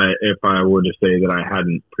lie if I were to say that I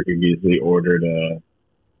hadn't previously ordered a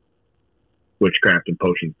witchcraft and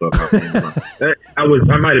potions book. I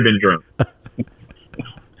might have been drunk.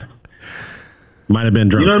 Might have been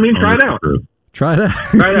drunk. You know what I mean? Try it out. Try it out.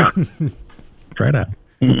 Try it out. Try it out.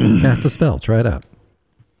 Cast a spell. Try it out.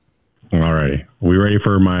 Alrighty. Are we ready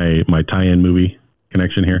for my tie-in movie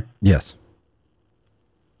connection here? Yes.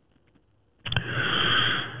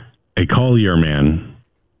 A Collier man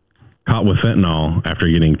caught with fentanyl after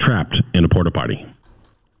getting trapped in a porta potty.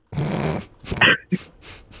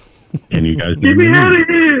 Can you guys Get me out of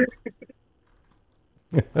here!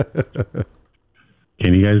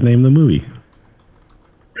 Can you guys name the movie?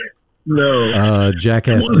 No.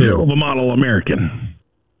 Jackass One 2. hell of a model American.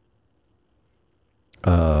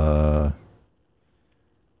 I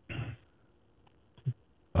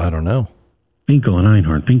don't know. Finkel and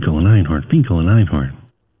Einhorn, Finkel and Einhorn, Finkel and Einhorn.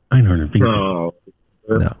 Einhorn and Finkel. Oh.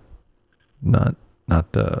 No.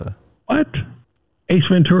 Not What? Ace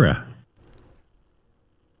Ventura.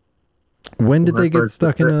 When did they get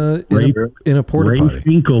stuck in a porta Ray potty?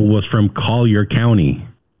 Finkel was from Collier County.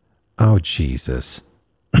 Oh, Jesus.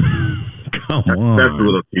 Come on. That's a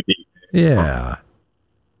little too deep. Yeah.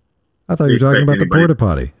 I thought you were talking about the porta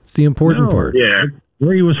potty. It's the important part. Yeah.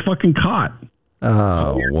 Where he was fucking caught.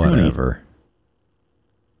 Oh, whatever.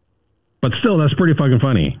 But still, that's pretty fucking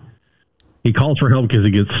funny. He calls for help because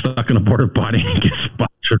he gets stuck in a porta potty and gets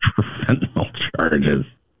sponsored for fentanyl charges.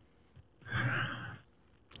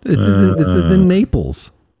 This is in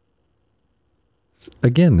Naples.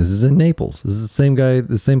 Again, this is in Naples. This is the same guy,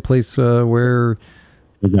 the same place where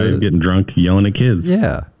the guy getting drunk, yelling at kids.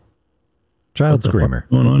 Yeah. Child screamer.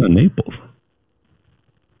 What's going on in Naples?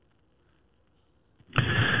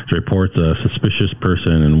 Reports a suspicious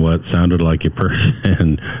person and what sounded like a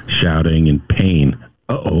person shouting in pain.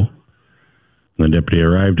 Uh-oh. When the deputy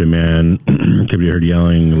arrived, a man deputy heard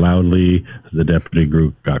yelling loudly. As the deputy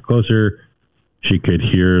group got closer, she could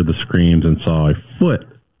hear the screams and saw a foot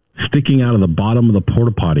sticking out of the bottom of the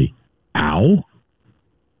porta potty. Ow!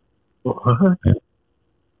 What?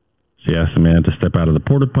 She asked the man to step out of the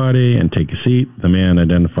porta potty and take a seat. The man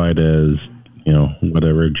identified as,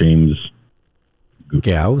 whatever, James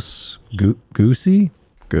Gauss? Goosey?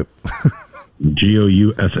 Gousse.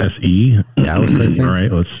 Gauss, I think. All right,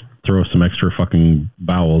 let's throw some extra fucking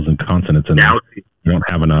vowels and consonants in there. Gaussy. We don't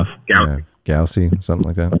have enough. Yeah, Gaussy, something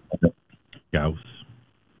like that. Gauss.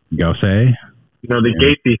 Gausse.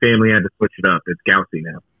 The Gacy family had to switch it up. It's Gaussy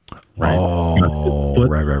now. Right. Oh, Foot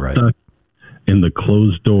right. Stuck in the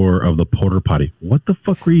closed door of the porta potty. What the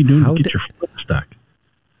fuck were you doing to get your foot stuck?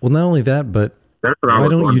 Well, not only that, but that's what why I was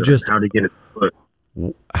don't you wondering, just how to get his foot?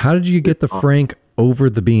 How did you get the Frank over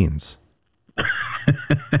the beans?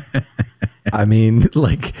 I mean,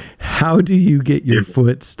 how do you get your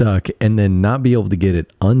foot stuck and then not be able to get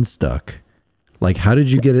it unstuck? Like, how did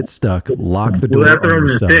you get it stuck? Lock the door that's what on I'm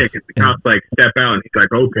yourself. gonna say. The cops step out and he's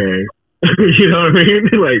like, okay, you know what I mean?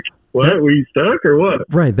 Like, what? Were you stuck or what?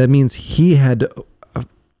 Right. That means he had.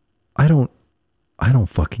 I don't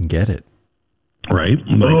fucking get it. Right.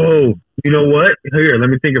 Oh, you know what? Here, let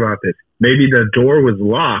me think about this. Maybe the door was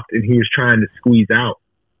locked and he was trying to squeeze out.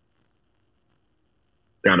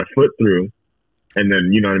 Got a foot through, and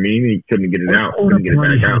then you know what I mean. He couldn't get it out. Couldn't get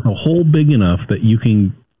it back out. A hole big enough that you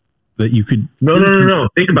could. No.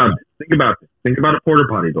 Think about this. Think about a porta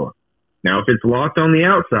potty door. Now, if it's locked on the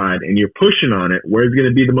outside and you're pushing on it, where's going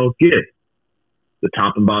to be the most give? the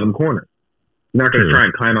top and bottom corner. He's not going to try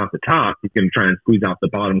and climb out the top. He's going to try and squeeze out the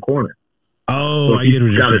bottom corner. Oh, so I get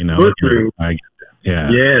what you're saying now.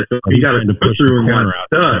 Yeah, so he got to push through and got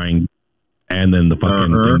stuck. And then the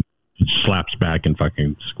fucking thing slaps back and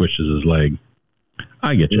fucking squishes his leg.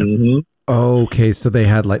 I get you. Mm-hmm. Okay, so they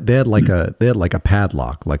had like a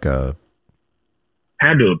padlock, had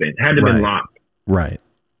to have been locked. Right.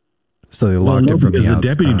 So they locked it from the outside. The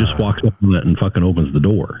deputy just walks up on it and fucking opens the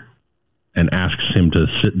door and asks him to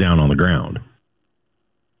sit down on the ground.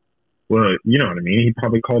 Well, you know what I mean. He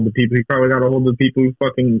probably called the people. He probably got a hold of the people who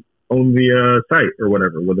fucking owned the site or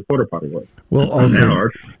whatever, where the porta potty was. Well, also,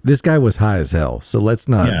 this guy was high as hell, so let's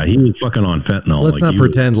not. Yeah, he was fucking on fentanyl. Let's not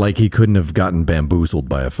pretend like he couldn't have gotten bamboozled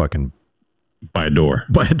by a fucking door.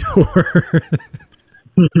 By a door.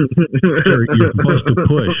 Sir, you're supposed to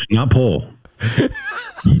push, not pull.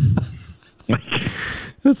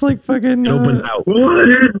 That's like fucking. Opens out. What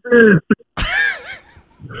is this?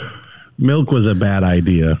 Milk was a bad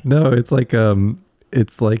idea. No, it's like I'm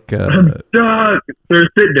stuck. Sir,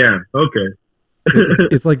 sit down. Okay.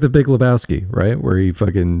 it's like the Big Lebowski, right? Where he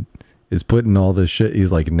fucking is putting all this shit.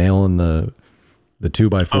 He's like nailing the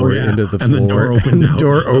 2x4 into the floor, and the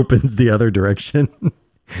door opens the other direction.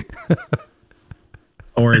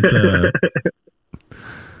 Or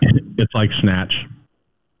it's like Snatch.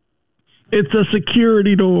 It's a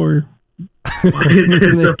security door.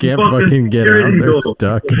 They can't fucking get out. They're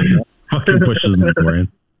stuck. Fucking pushes the door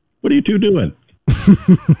in. What are you two doing?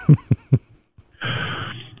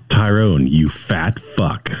 Tyrone, you fat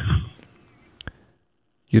fuck.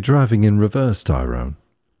 You're driving in reverse, Tyrone.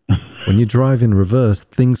 When you drive in reverse,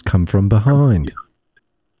 things come from behind.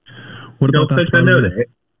 What about that?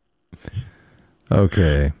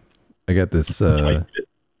 Okay. I got this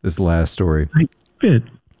this last story. You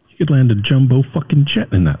could land a jumbo fucking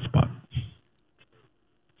jet in that spot.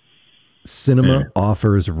 Cinema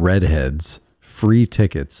offers redheads free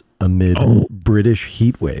tickets amid British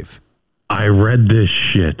heatwave. I read this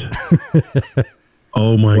shit.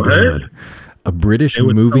 Oh my God. A British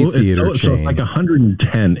movie theater chain. It's like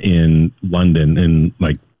 110 in London, in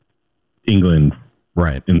like England,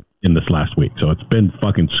 right? In this last week. So it's been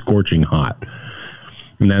fucking scorching hot.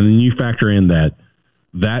 And then you factor in that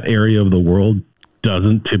area of the world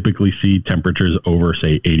doesn't typically see temperatures over,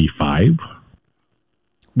 say, 85.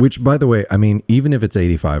 Which, by the way, I mean, even if it's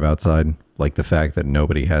 85 outside, like the fact that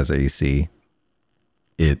nobody has AC,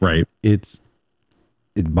 it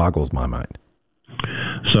boggles my mind.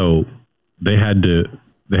 So they had to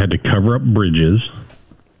cover up bridges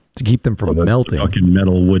to keep them from melting. Fucking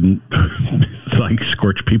metal wouldn't like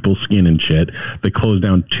scorch people's skin and shit. They closed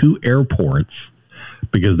down 2 airports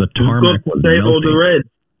because the tarmac was melting. Save all the Reds.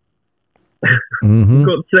 Mm-hmm.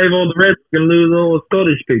 Got to save all the Reds. Gonna lose all the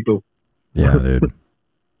Scottish people. Yeah, dude.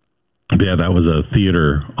 Yeah, that was a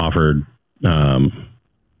theater offered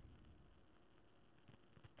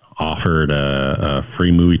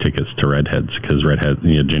free movie tickets to redheads because redheads,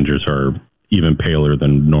 gingers are even paler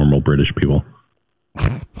than normal British people,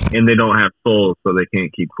 and they don't have souls, so they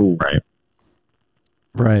can't keep cool.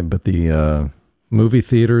 Right, but the movie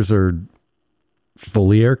theaters are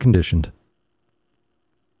fully air conditioned.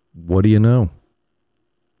 What do you know?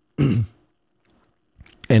 And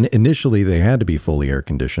initially, they had to be fully air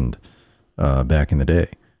conditioned back in the day,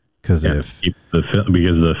 because if the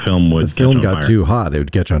film got too hot, it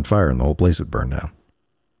would catch on fire and the whole place would burn down.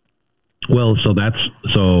 Well,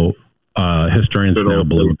 historians now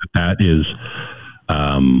believe that is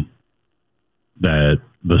that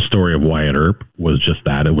the story of Wyatt Earp was just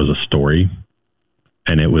that. It was a story,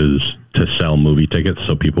 and it was to sell movie tickets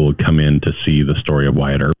so people would come in to see the story of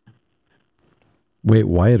Wyatt Earp. Wait,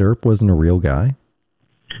 Wyatt Earp wasn't a real guy?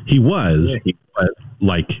 He was, but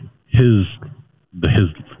like his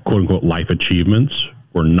quote unquote life achievements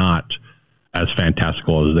were not as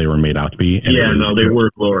fantastical as they were made out to be. And they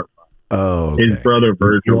were glorified. Oh, okay. His brother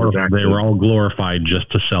Virgil was they were all glorified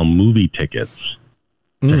just to sell movie tickets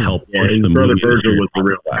to help push his the brother movie. Virgil was the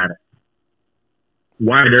real badass.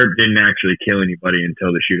 Wyatt Earp didn't actually kill anybody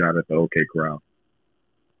until the shootout at the OK Corral.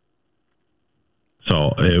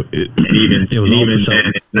 So it was all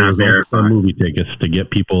for movie tickets to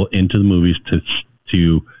get people into the movies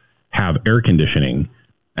to have air conditioning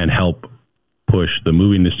and help push the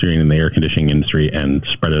movie industry and the air conditioning industry and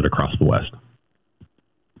spread it across the West.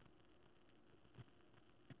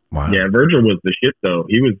 Wow. Yeah, Virgil was the shit though.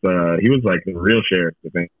 He was like the real sheriff, I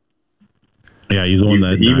think. Yeah, he's the one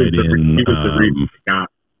that died in. He was the reason he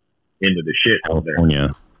got into the shit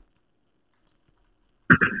California.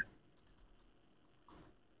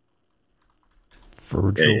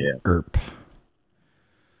 Virgil Earp.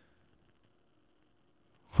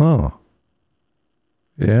 Huh.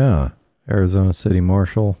 Yeah. Arizona City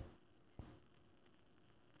Marshal.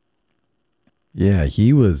 Yeah,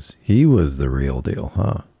 he was the real deal,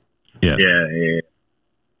 huh? Yeah. Yeah.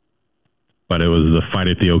 But it was the fight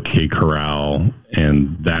at the OK Corral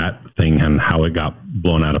and that thing and how it got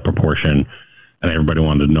blown out of proportion, and everybody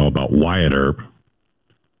wanted to know about Wyatt Earp.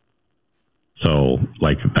 So,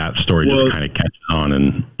 like, that story just kind of catches on,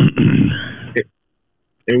 and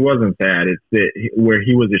it wasn't that. It's where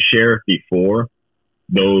he was a sheriff before.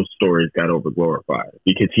 Those stories got overglorified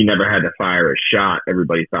because he never had to fire a shot.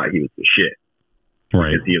 Everybody thought he was the shit,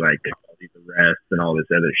 right? Because he got all these arrests and all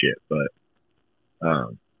this other shit. But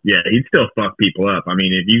yeah, he'd still fuck people up. I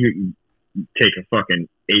mean, if you take a fucking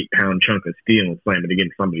 8-pound chunk of steel and slam it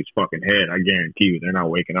against somebody's fucking head, I guarantee you they're not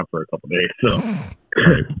waking up for a couple days. So,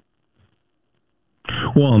 right.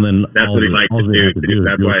 Well, and then that's what he likes to do.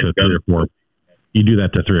 That's why it's you do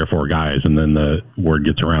that to 3 or 4 guys, and then the word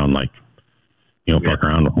gets around, like, fuck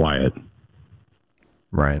around with Wyatt.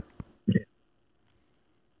 Right. Yeah.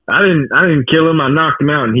 I didn't kill him. I knocked him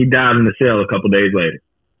out, and he died in the cell a couple days later.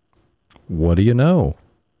 What do you know?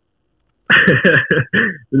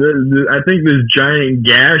 I think this giant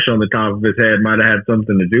gash on the top of his head might have had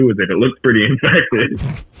something to do with it. It looks pretty infected.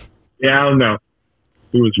 Yeah, I don't know.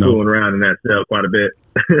 He was fooling around in that cell quite a bit.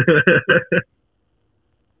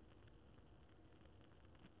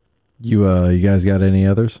 You guys got any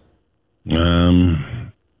others? All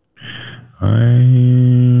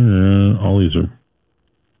these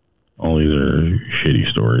are shitty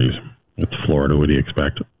stories. It's Florida. What do you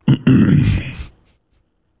expect?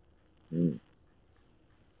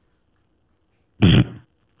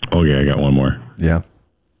 Okay, I got one more. Yeah.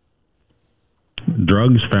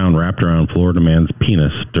 Drugs found wrapped around Florida man's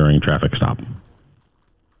penis during traffic stop.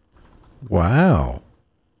 Wow.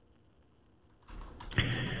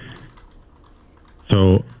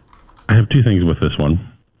 So I have 2 things with this one.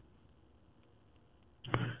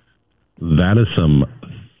 That is some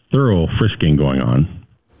thorough frisking going on.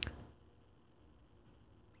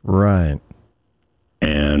 Right.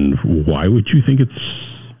 And why would you think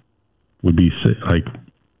would be like,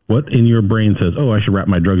 what in your brain says, oh, I should wrap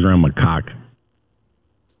my drugs around my cock?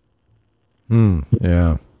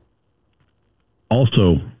 Yeah.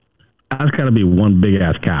 Also, that's got to be one big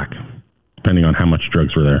ass cock, depending on how much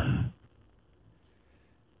drugs were there.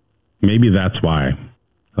 Maybe that's why.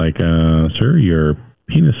 Like, sir, your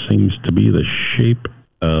penis seems to be the shape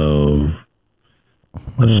of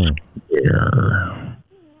a square.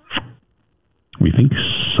 We think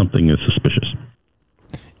something is suspicious.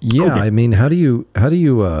 Yeah, okay. I mean, how do you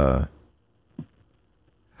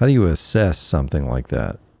assess something like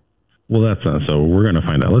that? Well, that's so we're going to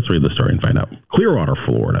find out. Let's read the story and find out. Clearwater,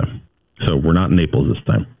 Florida. So we're not in Naples this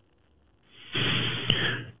time.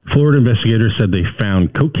 Florida investigators said they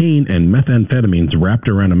found cocaine and methamphetamines wrapped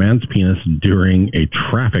around a man's penis during a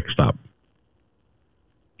traffic stop.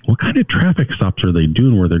 What kind of traffic stops are they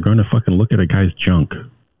doing where they're going to fucking look at a guy's junk?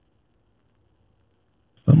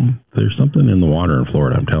 There's something in the water in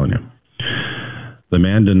Florida, I'm telling you. The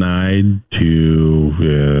man denied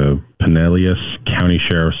to Pinellas County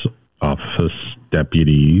Sheriff's Office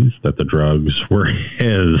deputies that the drugs were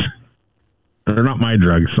his. They're not my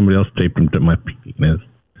drugs. Somebody else taped them to my penis.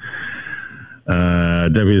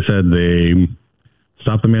 Deputies said they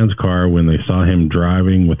stopped the man's car when they saw him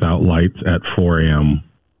driving without lights at 4 a.m.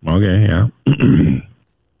 Okay, yeah.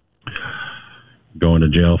 Going to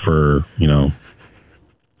jail for,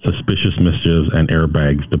 suspicious mischiefs and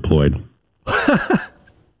airbags deployed.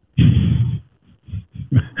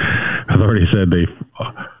 Authorities said they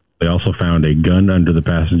also found a gun under the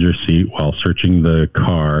passenger seat while searching the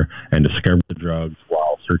car and discovered the drugs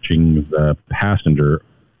while searching the passenger.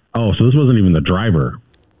 Oh, so this wasn't even the driver.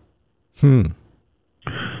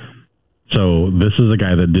 So this is a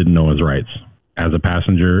guy that didn't know his rights. As a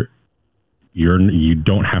passenger, you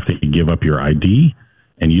don't have to give up your ID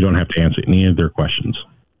and you don't have to answer any of their questions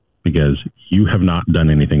because you have not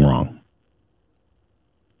done anything wrong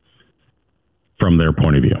from their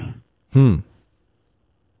point of view.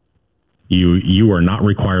 You are not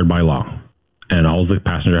required by law. And all the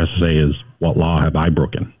passenger has to say is, what law have I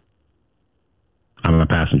broken? I'm a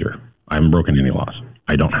passenger. I haven't broken any laws.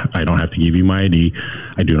 I don't have to give you my ID.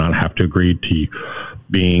 I do not have to agree to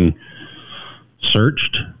being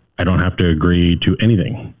searched. I don't have to agree to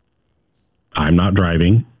anything. I'm not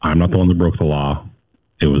driving. I'm not the one that broke the law.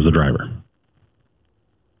 It was the driver.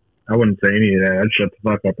 I wouldn't say any of that. I'd shut the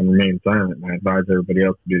fuck up and remain silent. And I advise everybody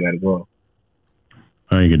else to do that as well.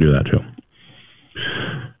 Oh, you can do that too.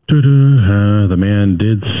 The man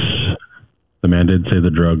did say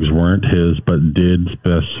the drugs weren't his, but didn't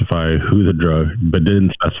specify who the drugs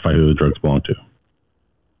belonged to.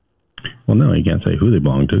 Well, no, you can't say who they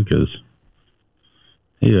belong to because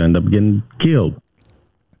you end up getting killed.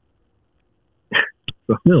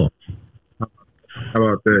 Still. How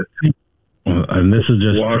about this? And this is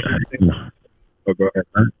just... Oh, go ahead.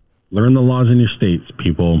 Learn the laws in your states,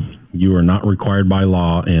 people. You are not required by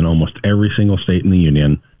law in almost every single state in the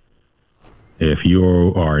union. If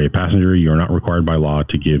you are a passenger, you are not required by law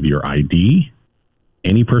to give your ID,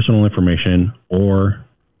 any personal information, or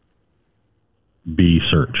be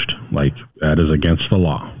searched. Like, that is against the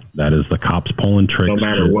law. That is the cops pulling tricks. No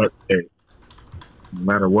matter what state. No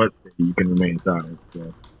matter what state, you can remain silent.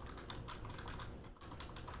 So.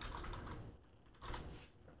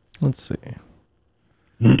 Let's see.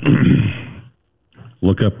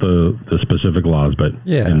 Look up the specific laws, but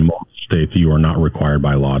in most states, you are not required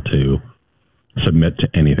by law to submit to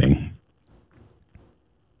anything.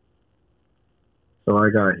 So I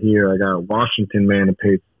got Washington man to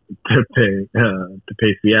pay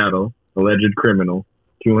Seattle, alleged criminal,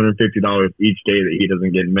 $250 each day that he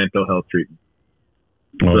doesn't get mental health treatment.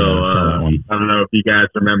 I don't know if you guys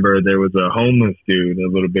remember, there was a homeless dude a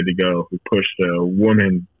little bit ago who pushed a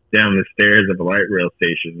woman down the stairs of a light rail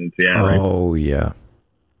station in Seattle. Oh, yeah.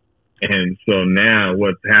 And so now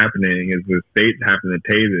what's happening is the state's having to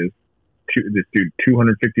pay this dude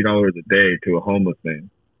 $250 a day to a homeless man.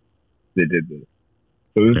 They did this.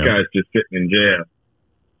 So this guy's just sitting in jail.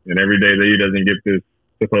 And every day that he doesn't get this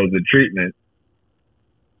supposed treatment,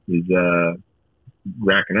 he's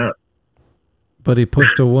racking up. But he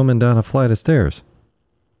pushed a woman down a flight of stairs.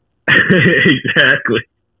 Exactly.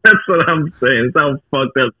 That's what I'm saying. It's how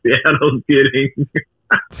fucked up Seattle's getting.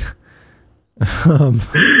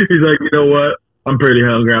 He's like, you know what? I'm pretty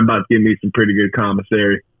hungry. I'm about to get me some pretty good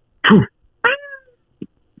commissary.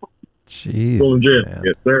 Jesus, man.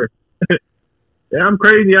 Yes, sir. Yeah, I'm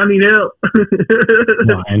crazy. I need help.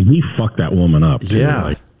 Well, and he fucked that woman up, too. Yeah.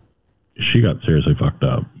 Like, she got seriously fucked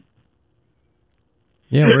up.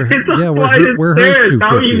 Yeah, we're hers 250.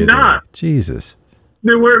 How are you not? Jesus.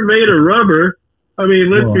 They weren't made of rubber. I mean,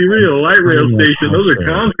 let's be real. Light rail station, those are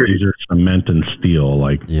concrete. These are cement and steel.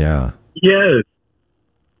 Like, yeah. Yes.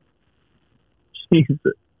 Jesus.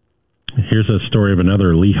 Here's a story of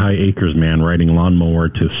another Lehigh Acres man riding lawnmower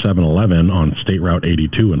to 7-Eleven on State Route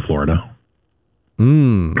 82 in Florida. Shit.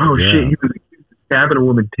 He was stabbing a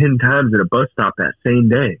woman 10 times at a bus stop that same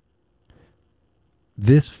day.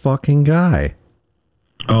 This fucking guy.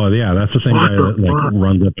 Oh, yeah. That's the same guy that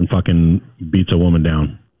runs up and fucking beats a woman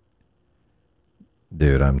down.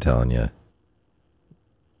 Dude, I'm telling you.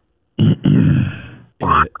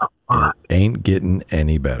 It ain't getting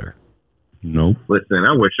any better. Nope. Listen,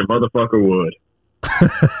 I wish a motherfucker would.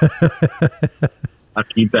 I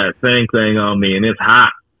keep that thing on me, and it's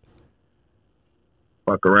hot.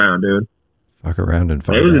 Fuck around, dude. Fuck around and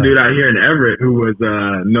find out. There was a dude out here in Everett who was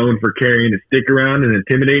known for carrying a stick around and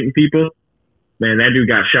intimidating people. Man, that dude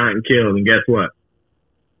got shot and killed, and guess what?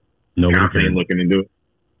 Cops ain't looking into it.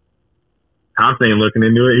 Cops ain't looking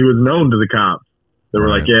into it. He was known to the cops. They were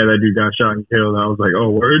like, yeah, that dude got shot and killed. And I was like, oh,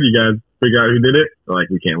 word? You guys figure out who did it? They're like,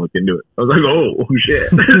 we can't look into it. I was like, oh,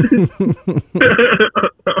 shit.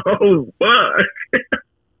 Oh, fuck.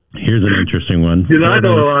 Here's an interesting one. Dude, I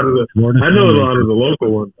know a lot of the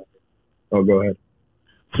local ones. Oh, go ahead.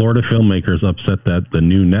 Florida filmmakers upset that the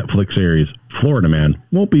new Netflix series, Florida Man,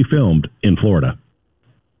 won't be filmed in Florida.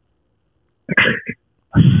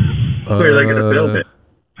 Where are they going to film it?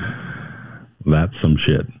 That's some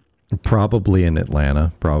shit. Probably in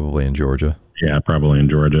Atlanta. Probably in Georgia. Yeah, probably in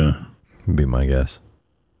Georgia. Would be my guess.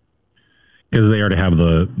 Because they already have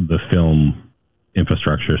the film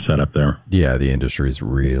infrastructure set up there. Yeah, the industry's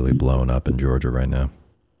really blowing up in Georgia right now.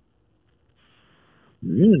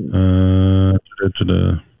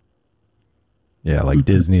 Yeah, like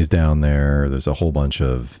Disney's down there. There's a whole bunch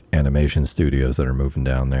of animation studios that are moving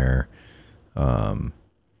down there.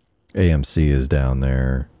 AMC is down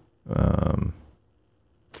there.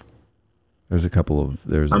 There's a couple of...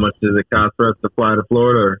 How much does it cost for us to fly to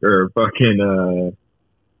Florida or fucking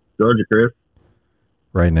Georgia, Chris?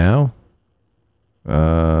 Right now?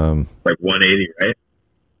 Like 180, right?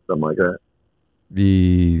 Something like that.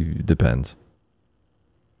 Depends.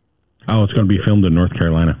 Oh, it's going to be filmed in North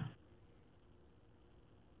Carolina.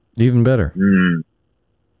 Even better.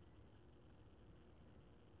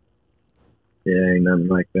 Yeah, ain't nothing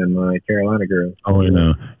like them Carolina girls. Oh, in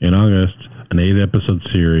August, an 8-episode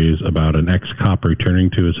series about an ex-cop returning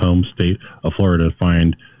to his home state of Florida to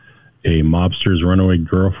find a mobster's runaway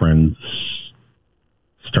girlfriend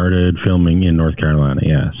started filming in North Carolina.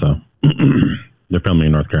 Yeah, so they're filming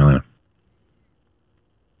in North Carolina.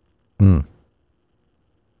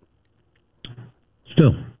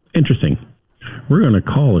 Still, interesting. we're going to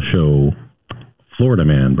call the show Florida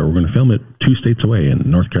Man, but we're going to film it 2 states away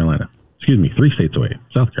in North Carolina. Excuse me, 3 states away,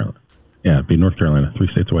 South Carolina. Yeah, it'd be North Carolina, 3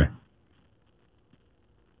 states away.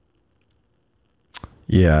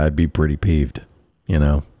 Yeah, I'd be pretty peeved, you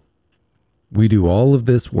know. We do all of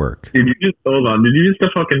this work. Did you just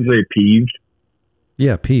fucking say peeved?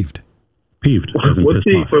 Yeah, peeved. Peeved. What's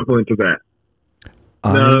the equivalent to that?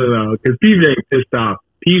 No, because peeved ain't pissed off.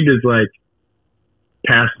 Peeved is like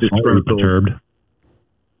past disgruntled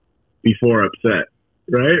before upset,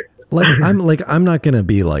 right? I'm not gonna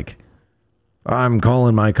be like, I'm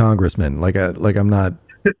calling my congressman. I'm not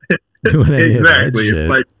doing any exactly. of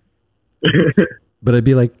that shit. It's but I'd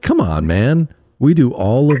be like, come on, man. We do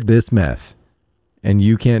all of this meth, and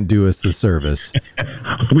you can't do us the service.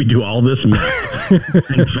 We do all this meth and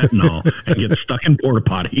fentanyl and get stuck in porta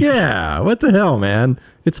potties. Yeah, what the hell, man?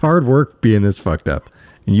 It's hard work being this fucked up,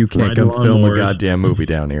 and you can't come film a goddamn movie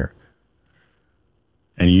down here.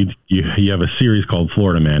 And you have a series called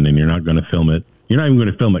Florida Man, and you're not going to film it. You're not even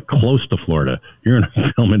going to film it close to Florida. You're going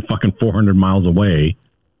to film it fucking 400 miles away,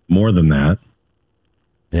 more than that.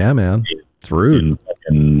 Yeah, man. It's rude.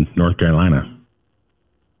 In North Carolina.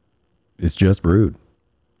 It's just rude.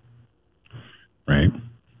 Right.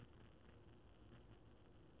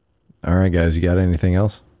 All right, guys. You got anything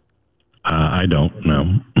else? I don't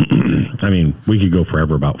know. I mean, we could go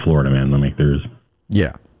forever about Florida, man. There's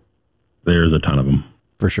a ton of them.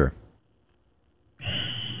 For sure.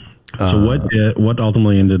 So what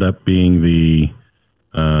ultimately ended up being the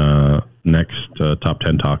next top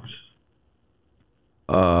 10 talks?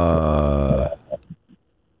 I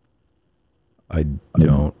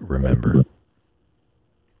don't remember.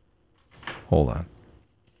 Hold on.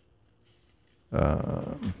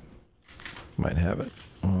 Might have it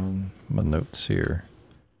on my notes here.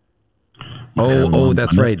 Oh,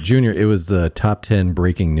 that's right, Junior. It was the top 10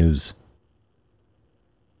 breaking news.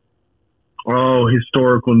 Oh,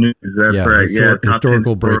 historical news. That's right.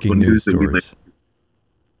 Historical breaking news stories.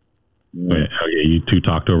 Wait, okay, you two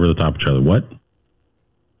talked over the top of each other. What?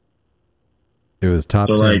 It was top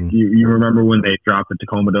 10. So, like, you remember when they dropped the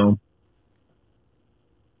Tacoma Dome?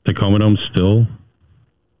 Tacoma Dome's still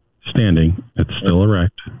standing. It's still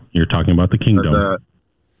erect. You're talking about the Kingdom.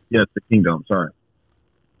 Yes, the Kingdom. Sorry.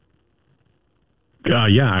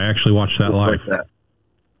 Yeah, I actually watched that live. Like that.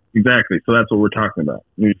 Exactly. So that's what we're talking about.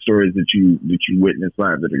 News stories that you witness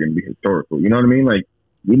live that are going to be historical. You know what I mean? Like,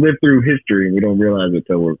 we live through history and we don't realize it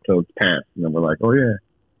till it's past. And then we're like, oh yeah,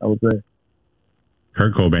 I was there.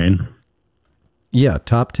 Kurt Cobain. Yeah,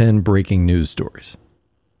 top 10 breaking news stories.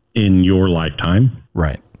 In your lifetime?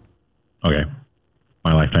 Right. Okay.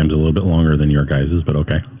 My lifetime's a little bit longer than your guys's, but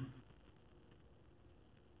okay.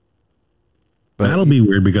 But that'll be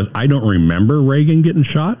weird because I don't remember Reagan getting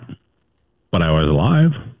shot, but I was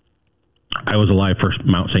alive. I was alive for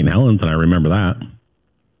Mount St. Helens, and I remember that.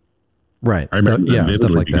 Right. I remember that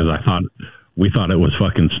stuff like because that. we thought it was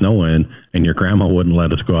fucking snowing, and your grandma wouldn't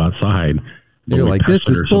let us go outside. You're like, this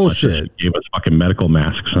is bullshit. She gave us fucking medical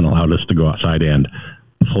masks and allowed us to go outside and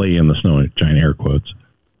play in the snow, giant air quotes.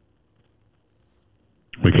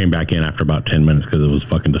 We came back in after about 10 minutes because it was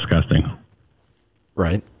fucking disgusting.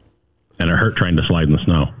 Right. And it hurt trying to slide in the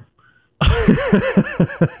snow.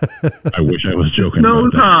 I wish I was joking.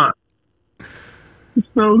 Snow's hot. The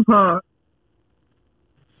snow's hot.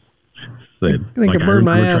 I think I burned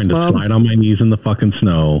my ass, Mom. To slide on my knees in the fucking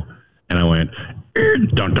snow, and I went,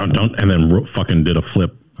 don't, and then fucking did a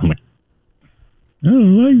flip. I'm like, I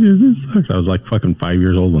don't like this. This sucks. I was like fucking 5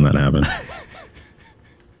 years old when that happened.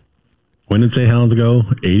 When did St. Helens go?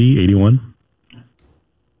 80, 81?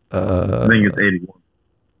 I think it's 81.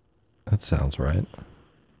 That sounds right.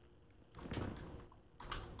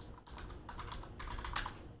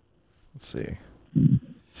 Let's see.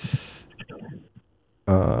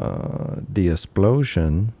 The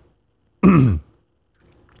explosion.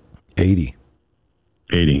 80.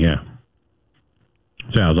 80, yeah.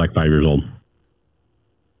 So I was like 5 years old.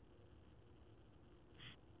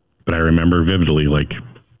 But I remember vividly, like,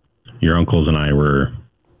 your uncles and I were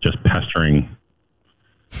just pestering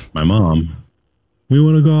my mom. We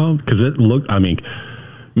want to go out because it looked, I mean,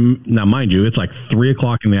 now mind you, it's like 3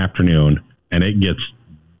 o'clock in the afternoon and it gets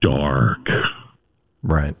dark.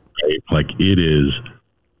 Right. Like it is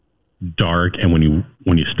dark. And when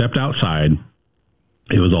you stepped outside,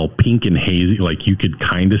 it was all pink and hazy. Like you could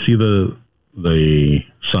kind of see the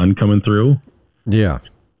sun coming through. Yeah.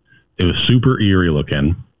 It was super eerie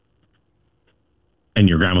looking. And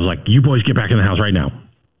your grandma's like, you boys get back in the house right now.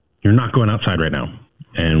 You're not going outside right now.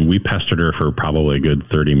 And we pestered her for probably a good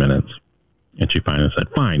 30 minutes. And she finally said,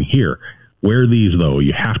 fine, here, wear these though.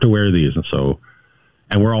 You have to wear these. And so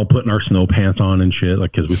And we're all putting our snow pants on and shit,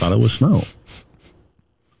 like, because we thought it was snow.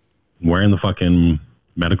 Wearing the fucking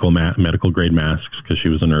medical grade masks because she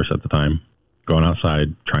was a nurse at the time. Going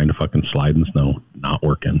outside, trying to fucking slide in the snow, not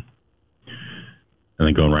working. And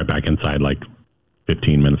then going right back inside like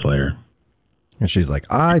 15 minutes later. And she's like,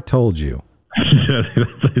 I told you.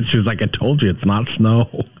 She was like, I told you it's not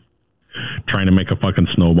snow. Trying to make a fucking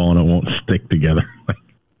snowball and it won't stick together.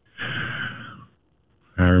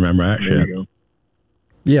 I remember that shit.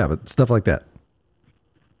 Yeah, but stuff like that.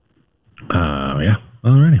 Yeah.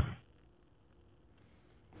 Alrighty.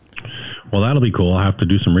 Well, that'll be cool. I'll have to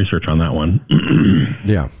do some research on that one.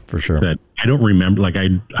 Yeah, for sure. That I don't remember, like I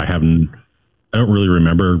don't really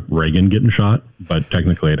remember Reagan getting shot, but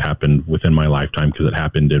technically it happened within my lifetime because it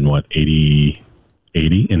happened in what,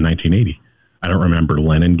 1980. I don't remember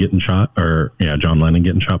Lennon getting shot, or John Lennon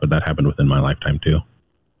getting shot, but that happened within my lifetime too.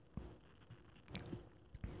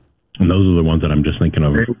 And those are the ones that I'm just thinking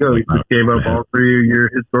of. There you go. You just gave up all three of your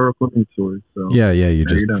historical news stories. So. Yeah, you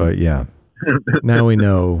just fight. Yeah. Now we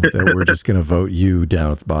know that we're just going to vote you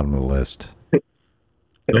down at the bottom of the list.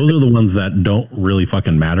 Those are the ones that don't really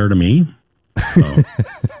fucking matter to me. So.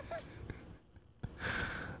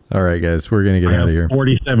 All right, guys, we're going to get out of here.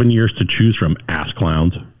 47 years to choose from, ass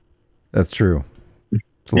clowns. That's true.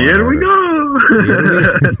 Here we go.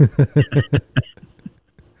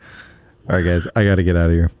 All right, guys, I got to get out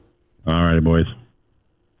of here. All right, boys.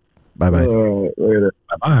 Bye-bye. Later.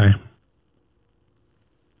 Bye-bye.